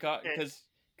 they got And,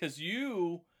 because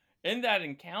you in that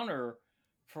encounter,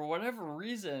 for whatever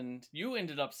reason, you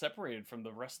ended up separated from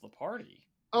the rest of the party.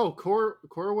 oh,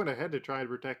 Core went ahead to try and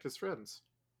protect his friends.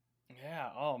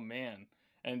 Yeah. Oh man.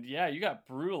 And yeah, you got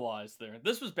brutalized there.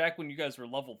 This was back when you guys were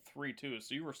level 3 too,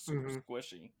 so you were super Hmm.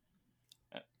 squishy.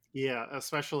 Yeah,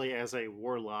 especially as a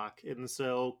warlock. And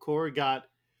so Core got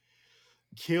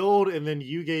killed, and then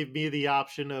you gave me the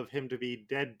option of him to be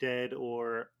dead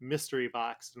or mystery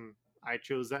box, and I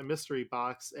chose that mystery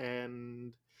box.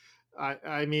 And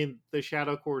I mean, the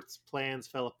Shadow Court's plans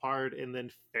fell apart, and then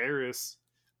Ferris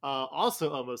also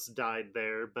almost died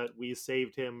there, but we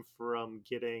saved him from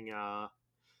getting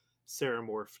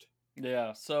Ceramorphed.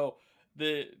 Yeah. So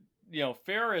the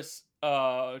Ferris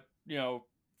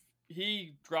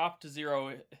he dropped to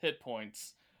 0 hit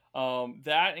points.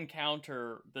 That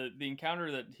encounter, the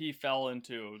encounter that he fell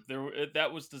into,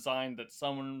 that was designed that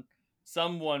someone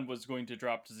was going to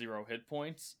drop to 0 hit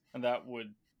points, and that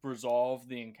would resolve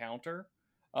the encounter.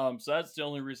 So that's the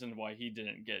only reason why he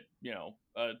didn't get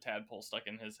a tadpole stuck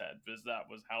in his head, because that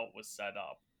was how it was set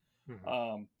up.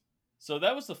 Mhm. So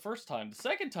that was the first time. The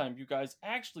second time, you guys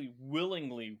actually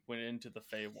willingly went into the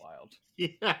Feywild.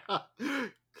 Yeah,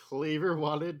 Cleaver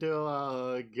wanted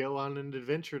to go on an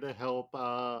adventure to help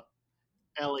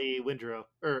Ellie Windrow,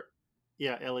 or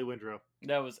yeah, Ellie Windrow.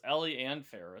 That was Ellie and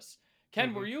Ferris. Ken,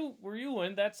 Hmm. were you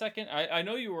in that second? I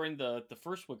know you were in the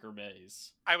first Wicker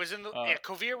Maze. I was in the Uh,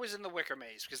 Kovir was in the Wicker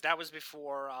Maze because that was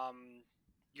before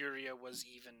Yuria was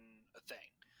even a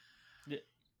thing. Did,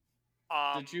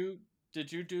 Um,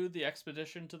 did you do the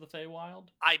expedition to the Feywild?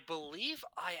 I believe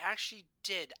I actually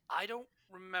did. I don't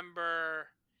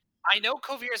remember. I know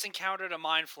Kovir's encountered a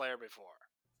mind flare before.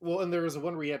 Well, and there was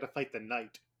one where you had to fight the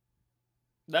knight.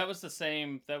 That was the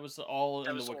same. That was all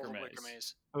That in the was all Wicker the Maze. Wicker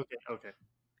Maze. Okay.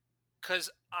 Because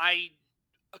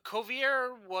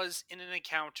Kovir was in an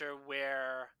encounter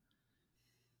where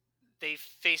they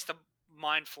faced a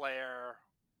mind flare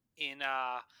in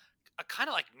a kind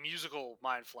of like musical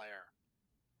mind flare.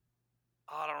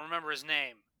 Oh, I don't remember his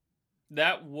name.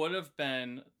 That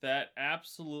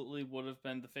absolutely would have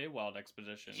been the Feywild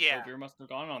expedition. Yeah. Kovir must have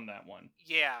gone on that one.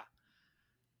 Yeah.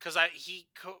 Because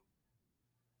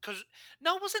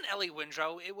no, it wasn't Ellie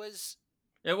Windrow. It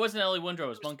wasn't Ellie Windrow, it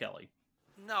was Monk Ellie.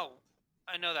 No,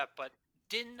 I know that, but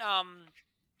didn't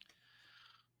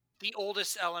the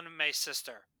oldest Ellen May's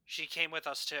sister? She came with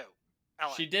us too.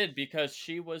 Ellen. She did, because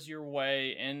she was your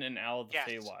way in and out of the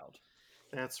Feywild.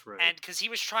 That's right. And because he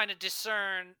was trying to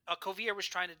discern, Kovir was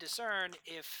trying to discern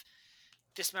if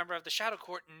this member of the Shadow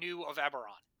Court knew of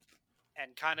Eberron,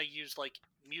 and kind of used like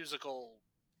musical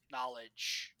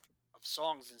knowledge of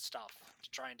songs and stuff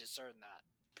to try and discern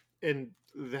that. And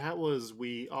that was,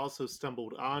 we also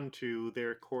stumbled onto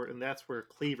their court, and that's where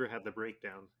Cleaver had the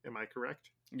breakdown. Am I correct?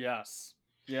 Yes.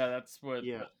 Yeah, that's what.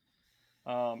 Yeah.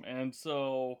 And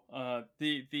so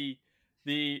the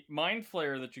mind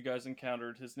flayer that you guys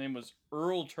encountered, his name was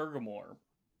Earl Turgamore.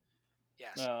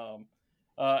 Yes.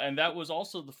 And that was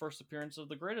also the first appearance of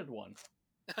the Graded One.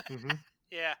 Mm-hmm.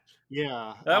 Yeah.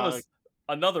 Yeah. That was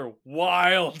another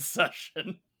wild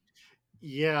session.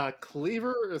 Yeah,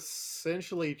 Cleaver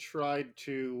essentially tried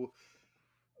to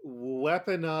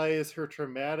weaponize her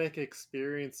traumatic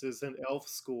experiences in elf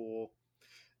school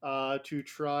to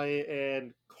try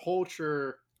and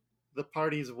culture the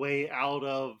party's way out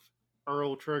of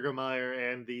Earl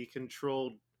Triggermeyer and the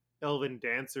controlled elven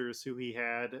dancers who he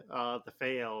had, the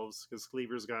Fey Elves, because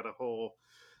Cleaver's got a whole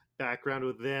background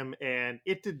with them, and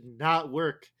it did not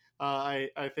work.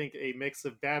 I think a mix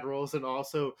of bad rolls, and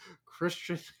also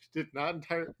Christian did not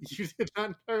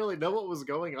entirely know what was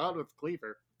going on with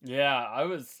Cleaver. Yeah, I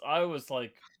was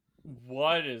like,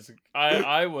 what is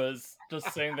I was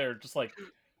just sitting there just like,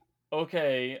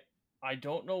 okay, I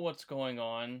don't know what's going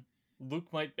on.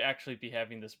 Luke might actually be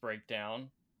having this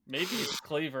breakdown. Maybe it's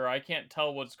Cleaver. I can't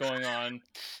tell what's going on.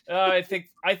 I think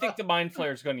the Mind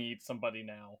Flayer is going to eat somebody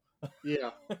now.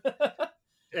 Yeah.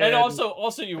 And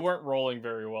also you weren't rolling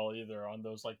very well either on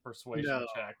those like persuasion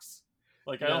checks.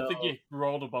 Like I don't think you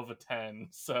rolled above a 10,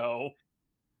 so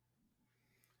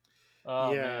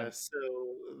man. So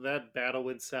that battle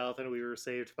went south and we were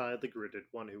saved by the Gridded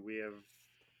one, who we have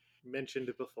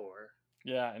mentioned before.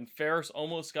 Yeah, and Ferris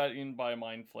almost got eaten by a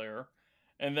Mind Flayer.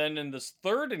 And then in this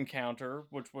third encounter,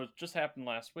 which was just happened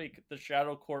last week, the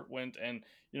Shadow Court went and,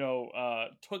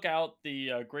 took out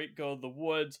the Great Go of the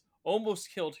Woods, almost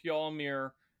killed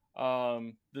Ylmir.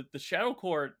 The Shadow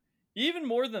Court, even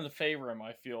more than the Faerûn,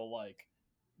 I feel like,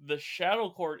 the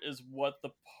Shadow Court is what the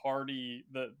party,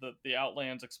 the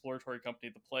Outlands exploratory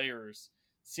company, the players,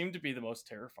 seem to be the most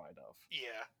terrified of.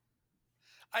 Yeah.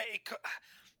 I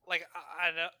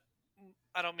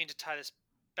don't mean to tie this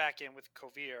back in with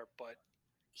Kovir, but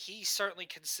he certainly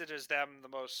considers them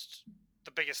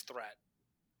the biggest threat.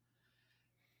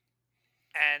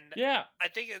 And yeah, I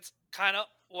think it's kind of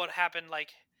what happened. Like,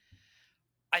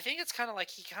 I think it's kind of like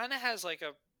he kind of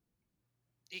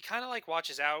like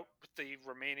watches out with the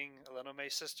remaining Elenome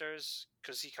sisters,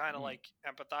 because he kind of like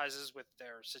empathizes with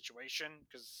their situation,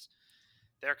 because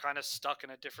they're kind of stuck in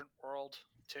a different world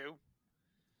too.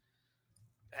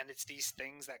 And it's these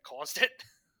things that caused it.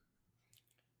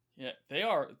 Yeah, they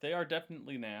are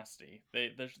definitely nasty.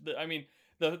 I mean,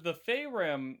 the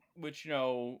Faerûn, which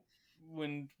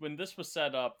when this was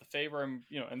set up, the Faerûn,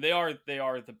 and they are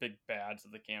the big bads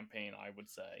of the campaign, I would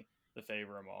say. The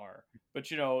Faerûn are. But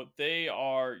they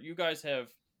are, you guys have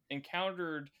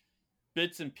encountered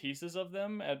bits and pieces of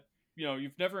them at,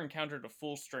 you've never encountered a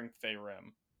full strength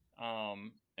Faerûn.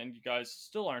 And you guys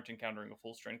still aren't encountering a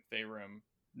full strength Faerûn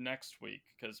next week,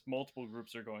 because multiple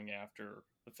groups are going after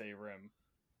the Faerûn.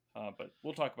 But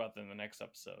we'll talk about that in the next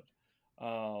episode.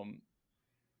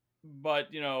 But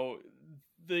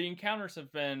the encounters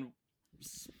have been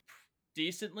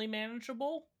decently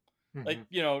manageable. Mm-hmm. Like,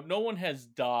 no one has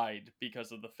died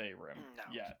because of the Faerûn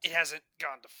yet. It hasn't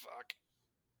gone to fuck.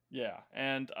 Yeah,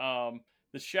 and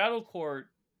the Shadow Court,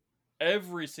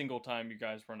 every single time you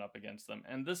guys run up against them,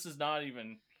 and this is not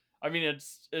even, I mean,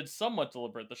 it's somewhat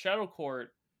deliberate. The Shadow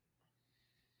Court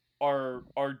are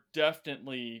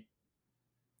definitely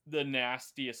the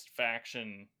nastiest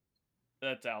faction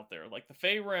that's out there. Like, the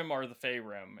Faerûn are the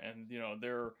Faerûn, and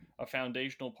they're a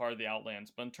foundational part of the Outlands.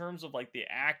 But in terms of like the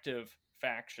active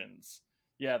factions,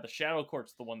 yeah, the Shadow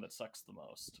Court's the one that sucks the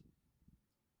most.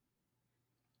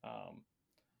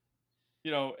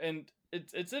 And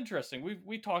it's interesting.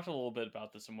 We talked a little bit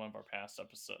about this in one of our past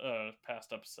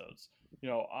episodes.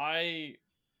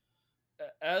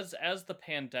 As the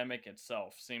pandemic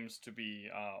itself seems to be,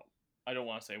 I don't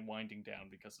want to say winding down,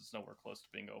 because it's nowhere close to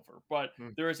being over, but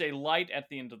there is a light at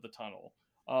the end of the tunnel.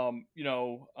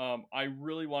 I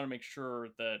really want to make sure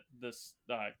that this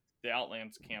the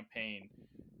Outlands campaign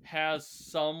has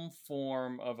some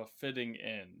form of a fitting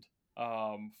end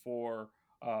for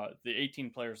the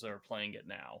 18 players that are playing it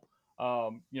now.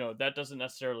 That doesn't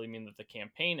necessarily mean that the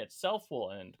campaign itself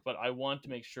will end, but I want to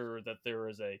make sure that there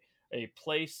is a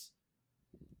place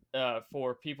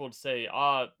for people to say,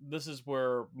 this is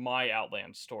where my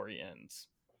Outland story ends,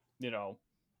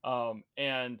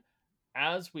 and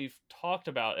as we've talked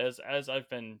about, as I've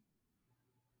been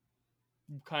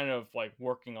kind of like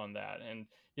working on that, and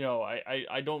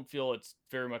I don't feel it's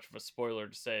very much of a spoiler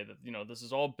to say that this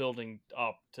is all building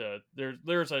up to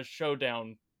there's a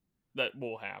showdown that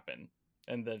will happen,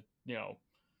 and that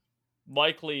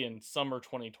likely in summer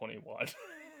 2021.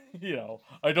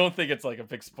 I don't think it's like a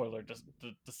big spoiler just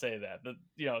to say that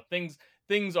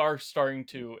things are starting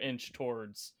to inch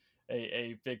towards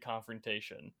a big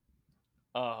confrontation.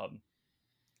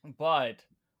 But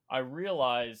I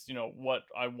realize, what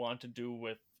I want to do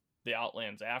with the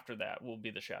Outlands after that will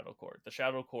be the Shadow Court. The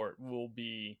Shadow Court will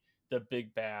be the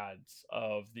big bads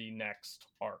of the next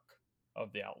arc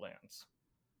of the Outlands.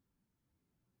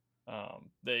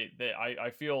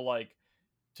 I feel like,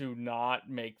 to not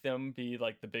make them be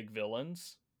like the big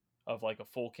villains of like a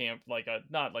full camp, like a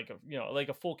not like a like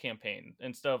a full campaign,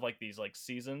 instead of like these like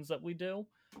seasons that we do,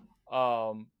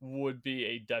 would be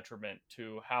a detriment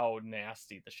to how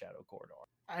nasty the Shadow Court are.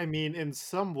 I mean, in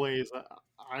some ways,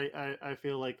 I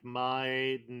feel like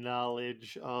my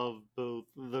knowledge of both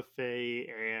the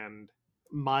Fae and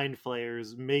Mind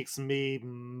Flayers makes me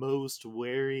most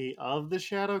wary of the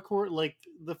Shadow Court. Like,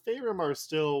 the Faerûn are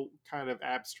still kind of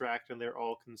abstract, and they're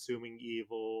all consuming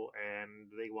evil,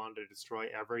 and they want to destroy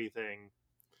everything.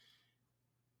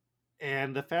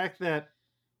 And the fact that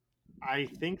I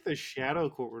think the Shadow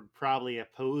Court would probably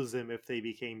oppose them if they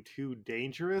became too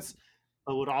dangerous,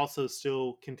 but would also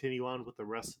still continue on with the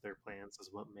rest of their plans is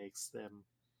what makes them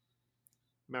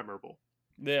memorable.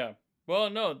 Yeah. Well,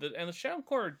 no, and the Shadow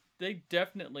Court, they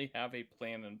definitely have a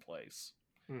plan in place.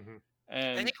 Mm-hmm.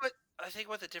 And I think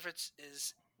what the difference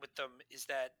is with them is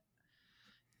that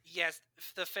yes,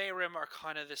 the Faerun are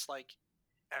kind of this like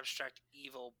abstract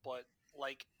evil, but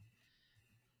like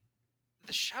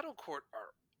the Shadow Court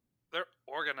they're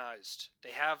organized.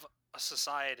 They have a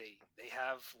society. They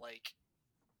have like,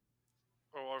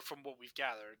 or from what we've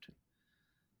gathered,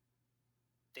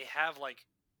 they have like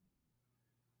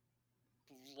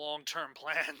long-term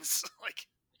plans. Like,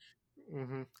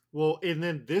 Mm-hmm. Well, and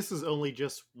then this is only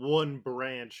just one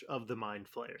branch of the Mind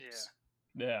Flayers.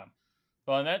 yeah.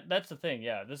 Well, and that's the thing.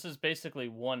 Yeah, this is basically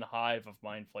one hive of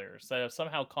mind flayers that have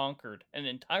somehow conquered an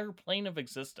entire plane of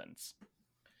existence.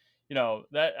 You know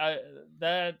that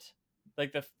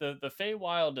like the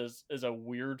Feywild is a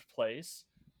weird place,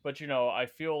 but I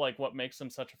feel like what makes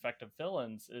them such effective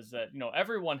villains is that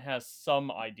everyone has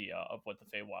some idea of what the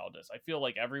Feywild is. I feel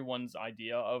like everyone's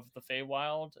idea of the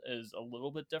Feywild is a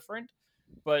little bit different,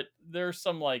 but there's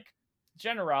some like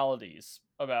generalities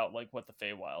about like what the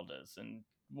Feywild is and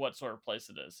what sort of place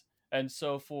it is. And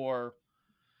so for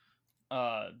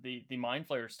the mind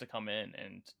flayers to come in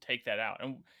and take that out,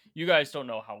 and you guys don't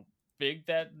know how big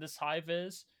that this hive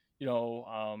is. You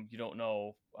don't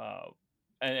know,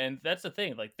 and that's the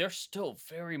thing. Like they're still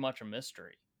very much a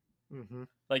mystery. Mm-hmm.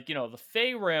 Like the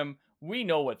Faerun, we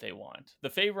know what they want. The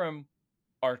Faerun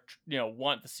are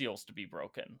want the seals to be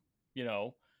broken. You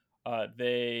know,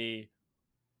 they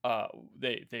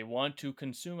they want to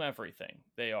consume everything.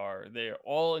 They're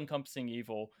all encompassing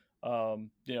evil.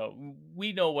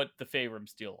 We know what the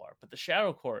Faerun's deal are, but the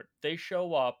Shadow Court, they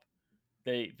show up.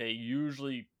 They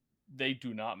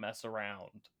do not mess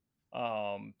around.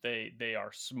 They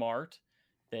are smart.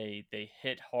 They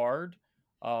hit hard.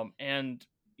 And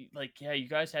like yeah, you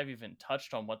guys have even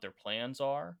touched on what their plans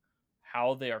are,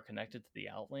 how they are connected to the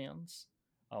Outlands,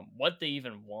 what they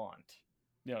even want.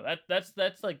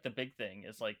 That's like the big thing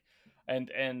is like,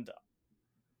 and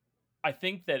I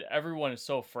think that everyone is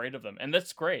so afraid of them, and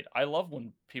that's great. I love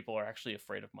when people are actually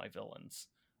afraid of my villains.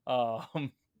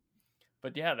 Um,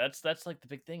 but yeah, that's like the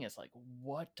big thing is like,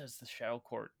 what does the Shadow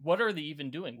Court? What are they even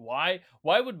doing? Why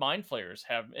would Mind Flayers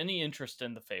have any interest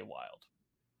in the Feywild?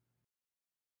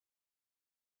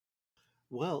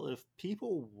 Well, if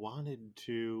people wanted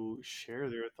to share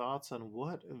their thoughts on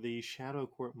what the Shadow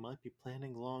Court might be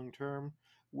planning long term,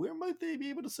 where might they be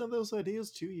able to send those ideas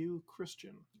to you,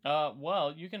 Christian?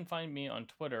 Well, you can find me on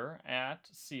Twitter at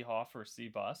Seahoff or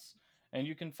Seabus, and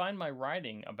you can find my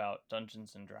writing about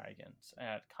Dungeons and Dragons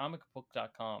at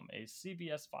comicbook.com, a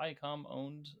CBS Viacom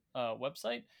owned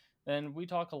website. And we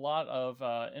talk a lot of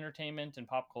entertainment and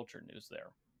pop culture news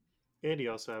there. And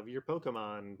you also have your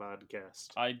Pokemon podcast.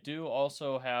 I do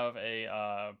also have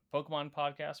a Pokemon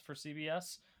podcast for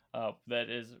CBS that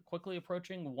is quickly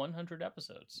approaching 100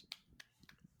 episodes.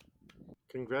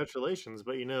 Congratulations,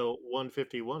 but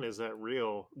 151 is that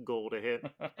real goal to hit.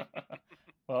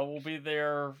 Well, we'll be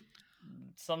there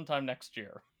sometime next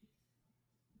year.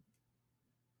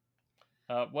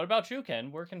 What about you,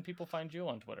 Ken? Where can people find you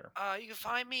on Twitter? You can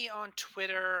find me on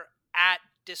Twitter at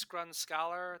Disgrun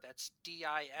Scholar. That's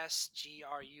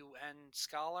DISGRUN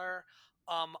Scholar.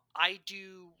 I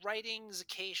do writings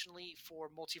occasionally for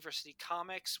Multiversity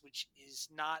Comics, which is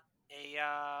not a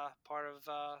part of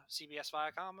CBS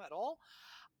Viacom at all.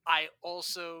 I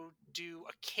also do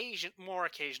more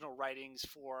occasional writings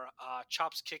for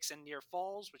Chops, Kicks, and Near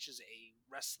Falls, which is a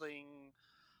wrestling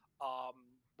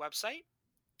website.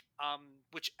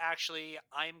 Which actually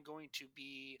I'm going to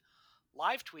be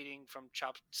live tweeting from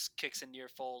Chops, Kicks, and Near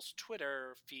Falls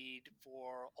Twitter feed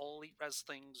for All Elite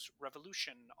Wrestling's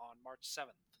Revolution on March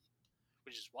 7th,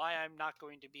 which is why I'm not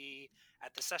going to be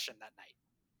at the session that night.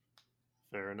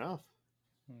 Fair enough.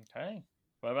 Okay.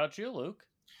 What about you, Luke?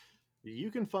 You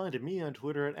can find me on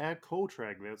Twitter at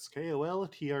Koltreg, that's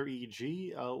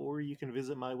KOLTREG, or you can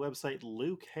visit my website,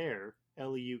 Lukeherr,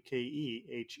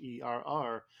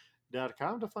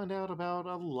 LUKEHERR.com, to find out about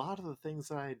a lot of the things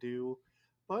that I do.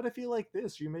 But if you like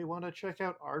this, you may want to check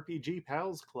out RPG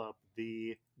Pals Club,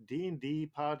 the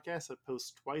D&D podcast that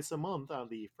posts twice a month on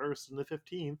the 1st and the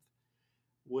 15th,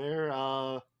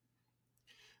 where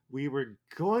we were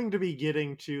going to be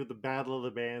getting to the Battle of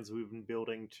the Bands we've been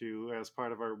building to as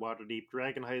part of our Waterdeep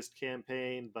Dragon Heist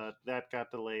campaign, but that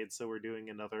got delayed, so we're doing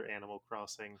another Animal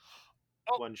Crossing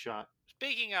one-shot.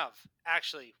 Speaking of,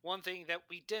 actually, one thing that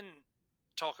we didn't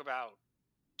talk about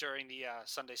during the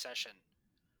Sunday session,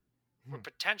 we're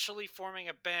potentially forming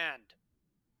a band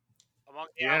among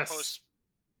the Outpost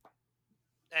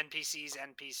NPCs.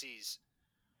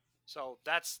 So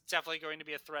that's definitely going to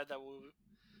be a thread that we'll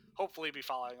hopefully be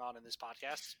following on in this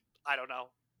podcast. I don't know.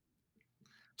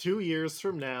 2 years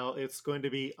from now, it's going to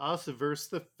be us versus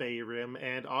the Faerun,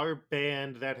 and our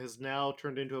band that has now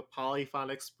turned into a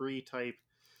polyphonic spree type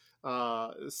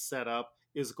setup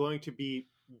is going to be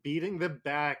beating them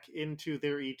back into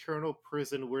their eternal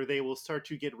prison where they will start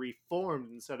to get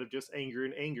reformed instead of just anger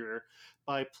and anger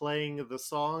by playing the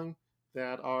song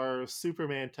that our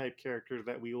Superman type character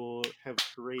that we will have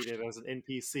created as an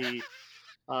NPC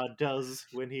does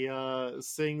when he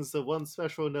sings the one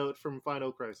special note from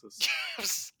Final Crisis. I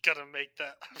was gonna make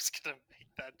that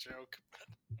joke.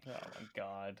 Oh my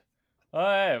god.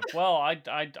 Well, I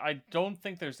don't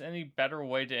think there's any better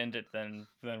way to end it than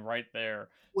right there.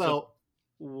 Well,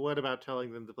 what about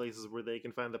telling them the places where they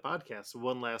can find the podcast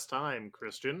one last time,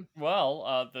 Christian?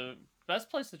 Well, the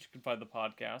best place that you can find the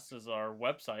podcast is our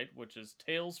website, which is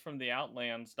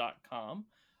talesfromtheoutlands.com.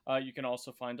 You can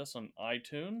also find us on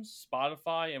iTunes,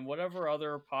 Spotify, and whatever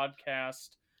other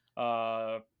podcast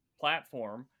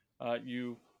platform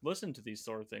you listen to these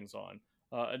sort of things on.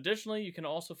 Additionally, you can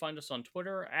also find us on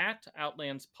Twitter at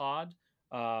OutlandsPod.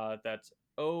 That's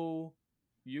OUTLANDSPOD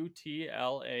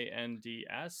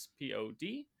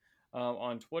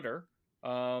on Twitter.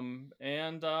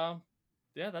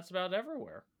 Yeah, that's about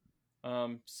everywhere.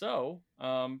 Once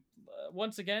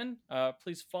again,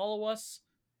 please follow us,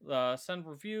 send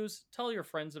reviews, tell your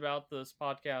friends about this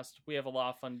podcast. We have a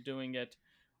lot of fun doing it.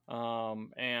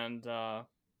 Yeah,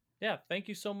 thank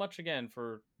you so much again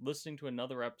for listening to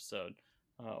another episode.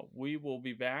 We will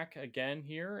be back again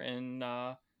here in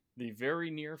the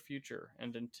very near future.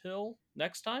 And until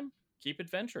next time, keep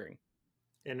adventuring.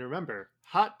 And remember,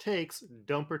 hot takes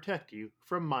don't protect you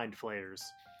from mind flayers.